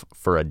behalf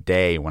for a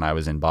day when I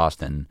was in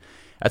Boston,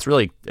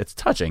 it's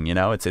touching,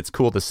 it's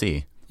cool to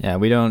see. Yeah,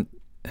 we don't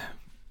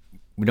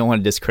want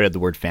to discredit the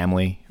word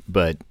family,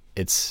 but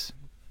that's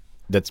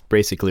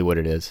basically what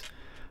it is.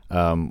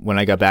 When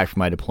I got back from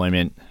my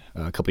deployment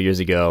a couple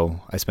years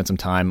ago, I spent some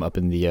time up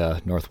in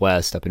the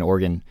Northwest, up in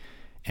Oregon,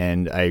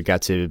 and I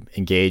got to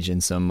engage in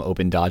some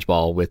open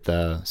dodgeball with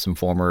some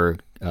former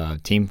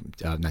not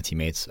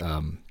teammates,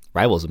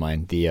 rivals of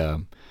mine,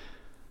 the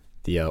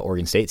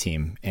Oregon State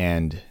team.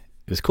 And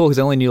it was cool because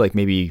I only knew like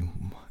maybe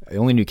I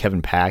only knew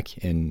Kevin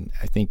Pack and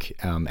I think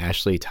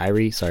Ashley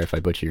Tyree. Sorry if I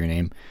butcher your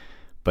name,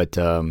 but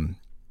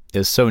it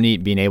was so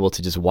neat being able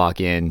to just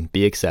walk in,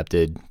 be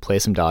accepted, play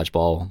some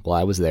dodgeball while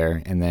I was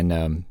there, and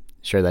then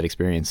share that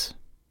experience.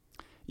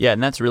 Yeah,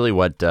 and that's really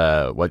what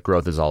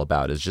growth is all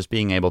about, is just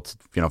being able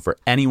to, for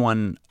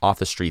anyone off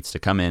the streets to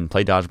come in,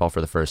 play dodgeball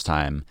for the first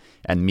time,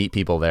 and meet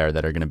people there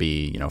that are going to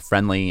be,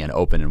 friendly and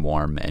open and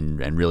warm,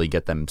 and really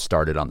get them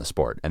started on the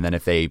sport. And then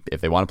if they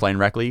want to play in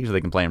rec leagues,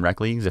 they can play in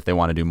rec leagues. If they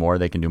want to do more,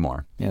 they can do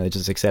more. Yeah, they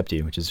just accept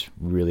you, which is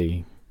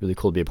really, really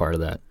cool to be a part of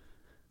that.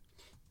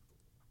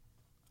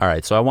 All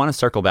right, so I want to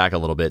circle back a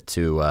little bit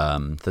to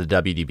the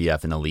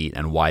WDBF and Elite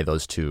and why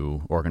those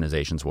two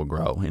organizations will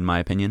grow, in my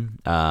opinion.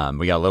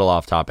 We got a little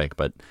off topic,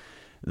 but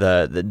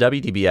the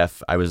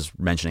WDBF I was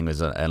mentioning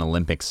was an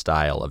Olympic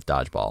style of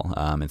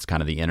dodgeball. It's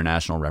kind of the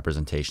international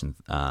representation,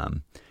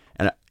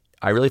 and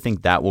I really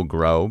think that will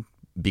grow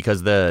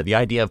because the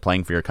idea of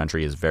playing for your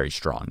country is very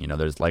strong.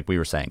 There's, like we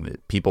were saying,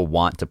 that people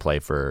want to play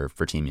for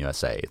Team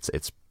USA.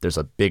 There's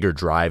a bigger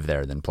drive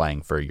there than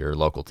playing for your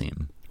local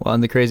team. Well,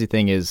 and the crazy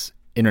thing is,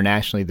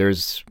 internationally,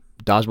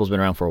 dodgeball's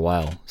been around for a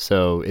while,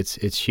 so it's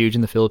huge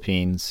in the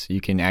Philippines. You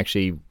can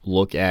actually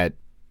look at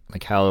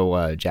like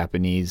how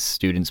Japanese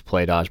students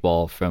play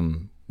dodgeball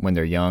from when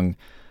they're young.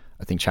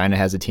 I think China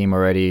has a team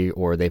already,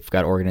 or they've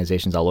got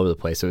organizations all over the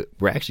place. So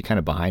we're actually kind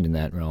of behind in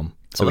that realm.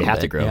 So we have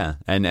to grow. Yeah,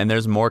 and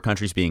there's more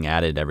countries being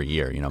added every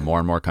year. More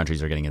and more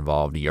countries are getting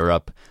involved.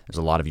 Europe, there's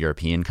a lot of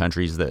European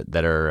countries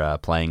that are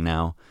playing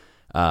now.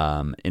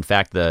 In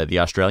fact, the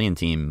Australian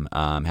team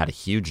had a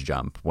huge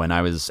jump. When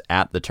I was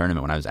at the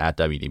tournament, when I was at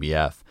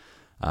WDBF,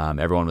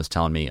 everyone was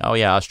telling me, "Oh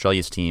yeah,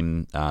 Australia's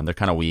team, they're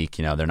kind of weak.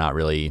 They're not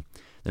really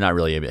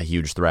a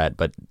huge threat."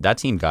 But that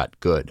team got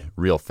good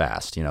real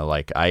fast.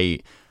 Like I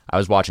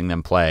was watching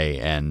them play,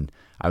 and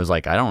I was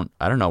like, I don't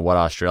know what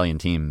Australian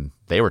team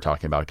they were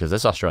talking about, because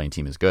this Australian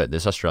team is good.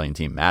 This Australian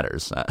team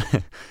matters.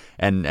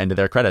 And to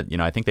their credit,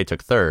 I think they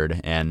took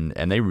third, and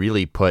they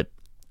really put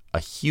a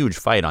huge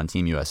fight on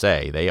Team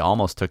USA. They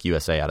almost took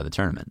USA out of the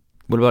tournament.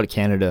 What about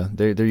Canada?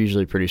 They're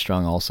usually pretty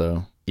strong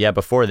also. Yeah,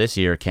 before this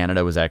year,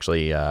 Canada was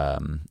actually,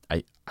 I'm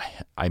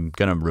going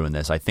to ruin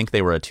this. I think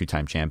they were a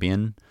two-time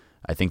champion.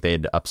 I think they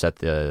had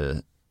upset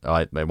it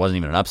wasn't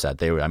even an upset.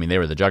 They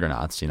were the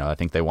juggernauts. I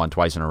think they won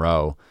twice in a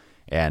row.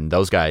 And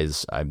those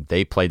guys,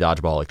 they play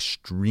dodgeball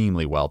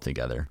extremely well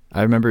together.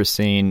 I remember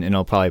seeing, and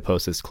I'll probably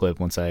post this clip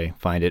once I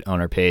find it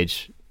on our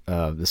page,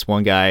 this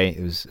one guy,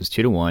 it was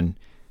 2-1.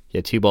 He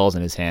had two balls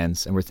in his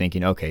hands, and we're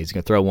thinking, okay, he's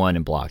going to throw one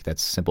and block.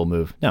 That's a simple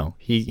move. No,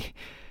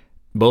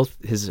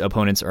 both his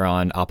opponents are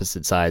on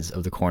opposite sides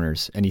of the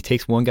corners, and he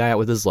takes one guy out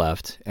with his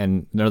left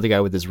and another guy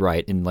with his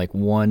right in like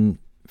one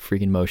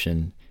freaking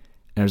motion.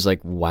 And I was like,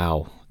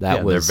 wow,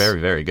 they're very,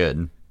 very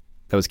good.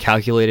 That was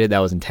calculated. That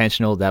was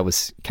intentional. That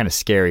was kind of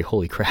scary.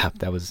 Holy crap,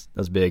 that was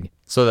big.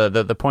 So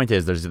the point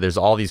is, there's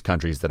all these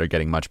countries that are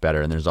getting much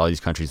better, and there's all these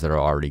countries that are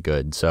already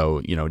good. So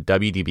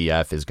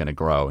WDBF is going to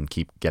grow and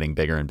keep getting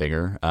bigger and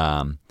bigger.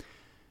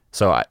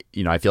 So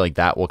I feel like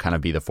that will kind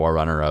of be the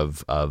forerunner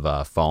of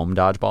foam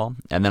dodgeball.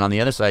 And then on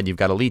the other side, you've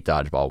got elite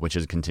dodgeball, which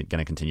is going to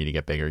continue to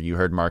get bigger. You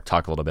heard Mark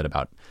talk a little bit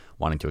about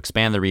wanting to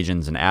expand the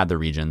regions and add the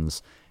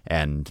regions,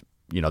 and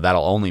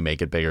that'll only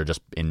make it bigger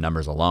just in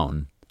numbers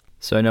alone.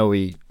 So I know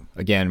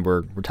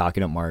we're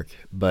talking about Mark,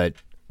 but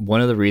one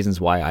of the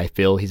reasons why I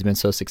feel he's been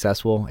so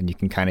successful, and you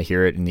can kind of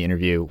hear it in the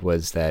interview,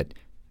 was that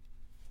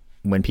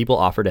when people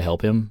offer to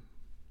help him,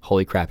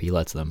 holy crap, he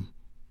lets them.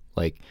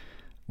 Like,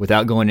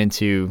 without going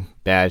into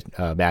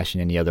bashing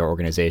any other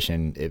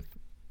organization,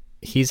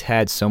 he's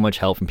had so much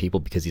help from people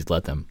because he's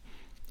let them.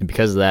 And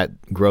because of that,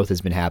 growth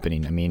has been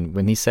happening. I mean,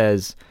 when he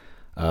says,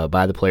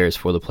 by the players,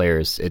 for the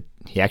players,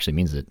 he actually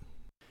means it.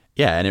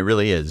 Yeah, and it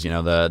really is.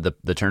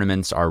 The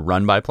tournaments are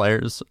run by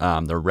players.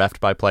 They're reffed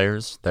by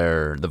players.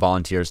 They're the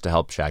volunteers to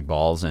help shag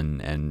balls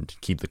and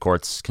keep the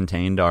courts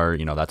contained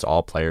that's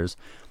all players.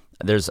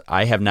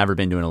 I have never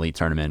been to an elite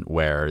tournament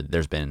where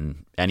there's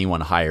been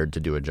anyone hired to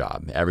do a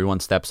job. Everyone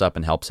steps up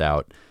and helps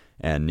out.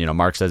 And,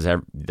 Mark says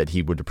that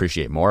he would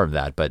appreciate more of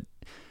that. But,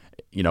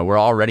 we're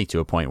already to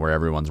a point where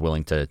everyone's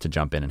willing to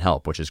jump in and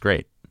help, which is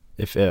great.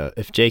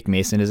 If Jake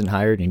Mason isn't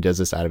hired and he does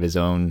this out of his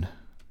own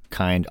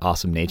kind,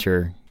 awesome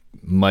nature,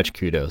 much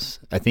kudos.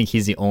 I think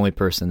he's the only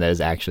person that is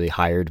actually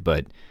hired,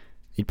 but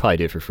he'd probably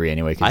do it for free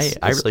anyway.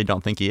 I really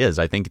don't think he is.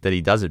 I think that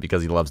he does it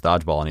because he loves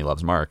dodgeball and he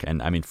loves Mark.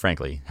 And,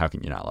 frankly, how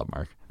can you not love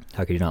Mark?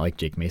 How could you not like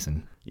Jake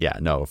Mason? Yeah,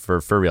 no,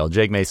 for real.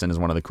 Jake Mason is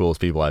one of the coolest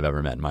people I've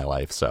ever met in my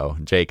life. So,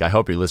 Jake, I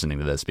hope you're listening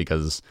to this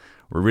because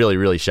we're really,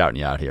 really shouting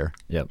you out here.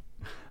 Yep.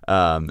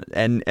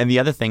 And the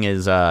other thing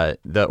is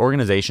the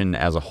organization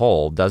as a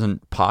whole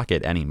doesn't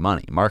pocket any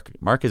money.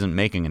 Mark isn't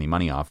making any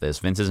money off this.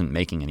 Vince isn't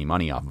making any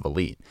money off of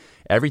Elite.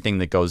 Everything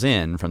that goes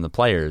in from the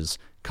players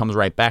comes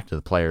right back to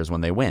the players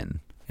when they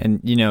win.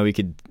 And, we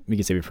could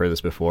say we've heard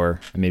this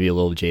before. I may be a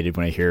little jaded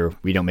when I hear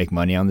we don't make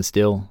money on this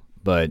deal,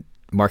 but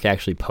Mark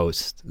actually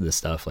posts this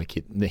stuff. Like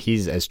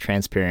he's as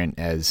transparent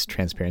as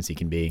transparency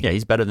can be. Yeah,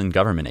 he's better than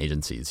government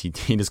agencies. He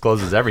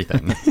discloses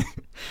everything.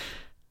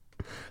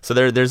 So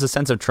there's a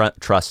sense of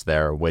trust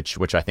there,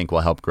 which I think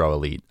will help grow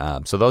Elite.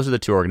 So those are the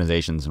two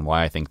organizations, and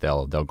why I think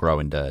they'll grow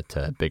into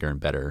bigger and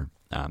better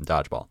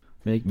dodgeball.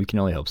 We can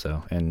only hope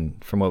so.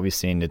 And from what we've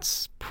seen,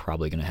 it's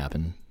probably going to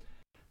happen.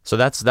 So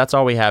that's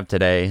all we have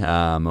today.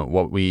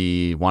 What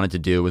we wanted to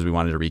do was we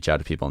wanted to reach out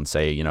to people and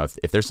say,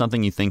 if there's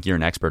something you think you're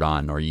an expert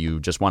on, or you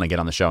just want to get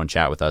on the show and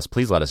chat with us,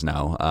 please let us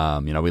know.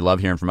 We love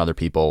hearing from other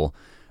people.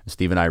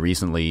 Steve and I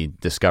recently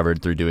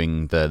discovered through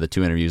doing the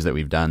 2 interviews that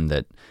we've done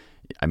that,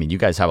 you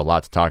guys have a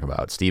lot to talk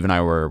about. Steve and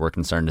I were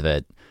concerned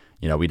that,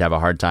 we'd have a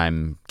hard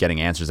time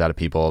getting answers out of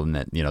people, and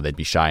that, they'd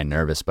be shy and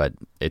nervous. But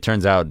it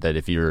turns out that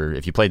if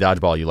you play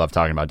dodgeball, you love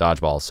talking about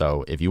dodgeball.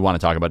 So if you want to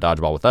talk about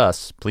dodgeball with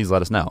us, please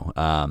let us know.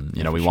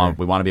 We want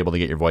to be able to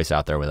get your voice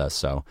out there with us.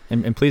 So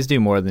and please do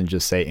more than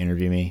just say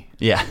interview me.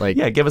 Yeah,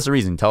 give us a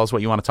reason. Tell us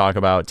what you want to talk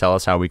about. Tell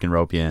us how we can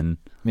rope you in.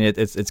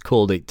 It's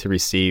cool to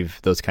receive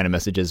those kind of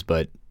messages,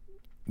 but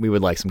we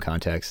would like some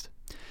context.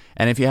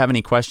 And if you have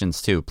any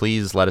questions, too,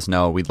 please let us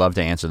know. We'd love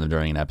to answer them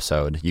during an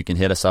episode. You can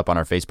hit us up on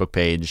our Facebook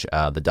page,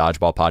 the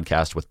Dodgeball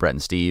Podcast with Brett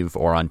and Steve,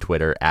 or on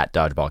Twitter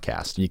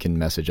 @DodgeballCast. You can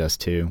message us,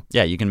 too.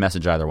 Yeah, you can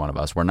message either one of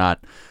us. We're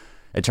not...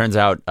 It turns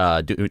out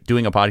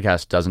doing a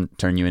podcast doesn't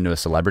turn you into a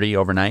celebrity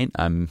overnight.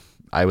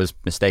 I was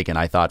mistaken.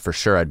 I thought for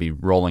sure I'd be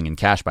rolling in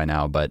cash by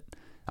now, but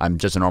I'm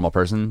just a normal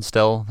person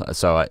still.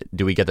 So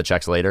do we get the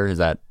checks later? Is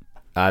that...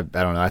 I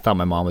don't know. I thought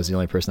my mom was the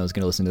only person that was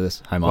going to listen to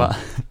this. Hi, Mom.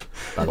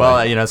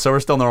 So we're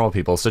still normal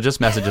people. So just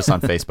message us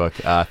on Facebook.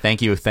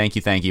 Thank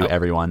you,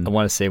 everyone. I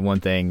want to say one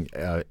thing.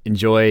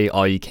 Enjoy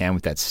all you can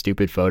with that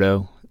stupid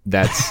photo.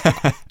 That's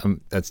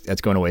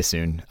going away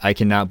soon. I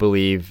cannot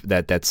believe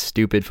that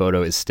stupid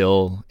photo is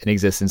still in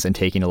existence and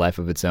taking a life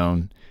of its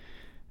own.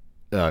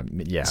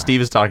 Yeah. Steve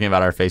is talking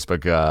about our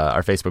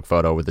Facebook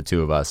photo with the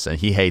two of us, and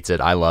he hates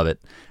it. I love it.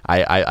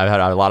 I've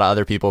had a lot of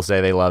other people say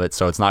they love it,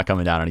 so it's not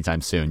coming down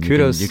anytime soon.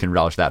 You can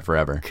relish that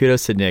forever.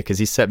 Kudos to Nick, because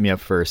he set me up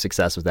for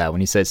success with that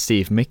when he said,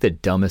 "Steve, make the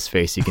dumbest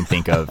face you can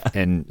think of,"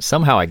 and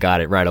somehow I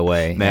got it right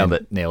away.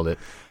 Nailed it.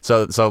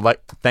 So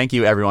thank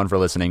you everyone for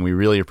listening. We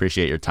really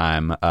appreciate your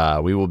time.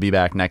 We will be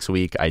back next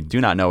week. I do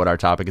not know what our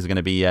topic is going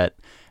to be yet,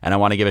 and I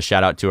want to give a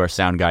shout out to our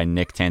sound guy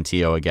Nick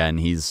Tantillo again.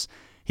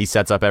 He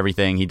sets up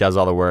everything. He does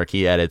all the work.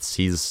 He edits.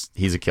 He's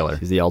a killer.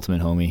 He's the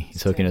ultimate homie.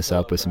 He's hooking us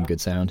up with some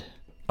good sound.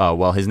 Oh,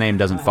 well, his name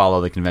doesn't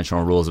follow the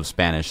conventional rules of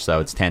Spanish,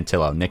 so it's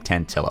Tantillo. Nick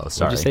Tantillo.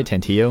 Sorry. Did you say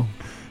Tantillo?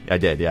 I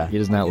did, yeah. He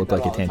does not look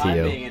like a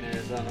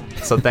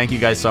Tantillo. So thank you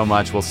guys so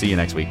much. We'll see you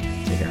next week.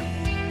 Take care.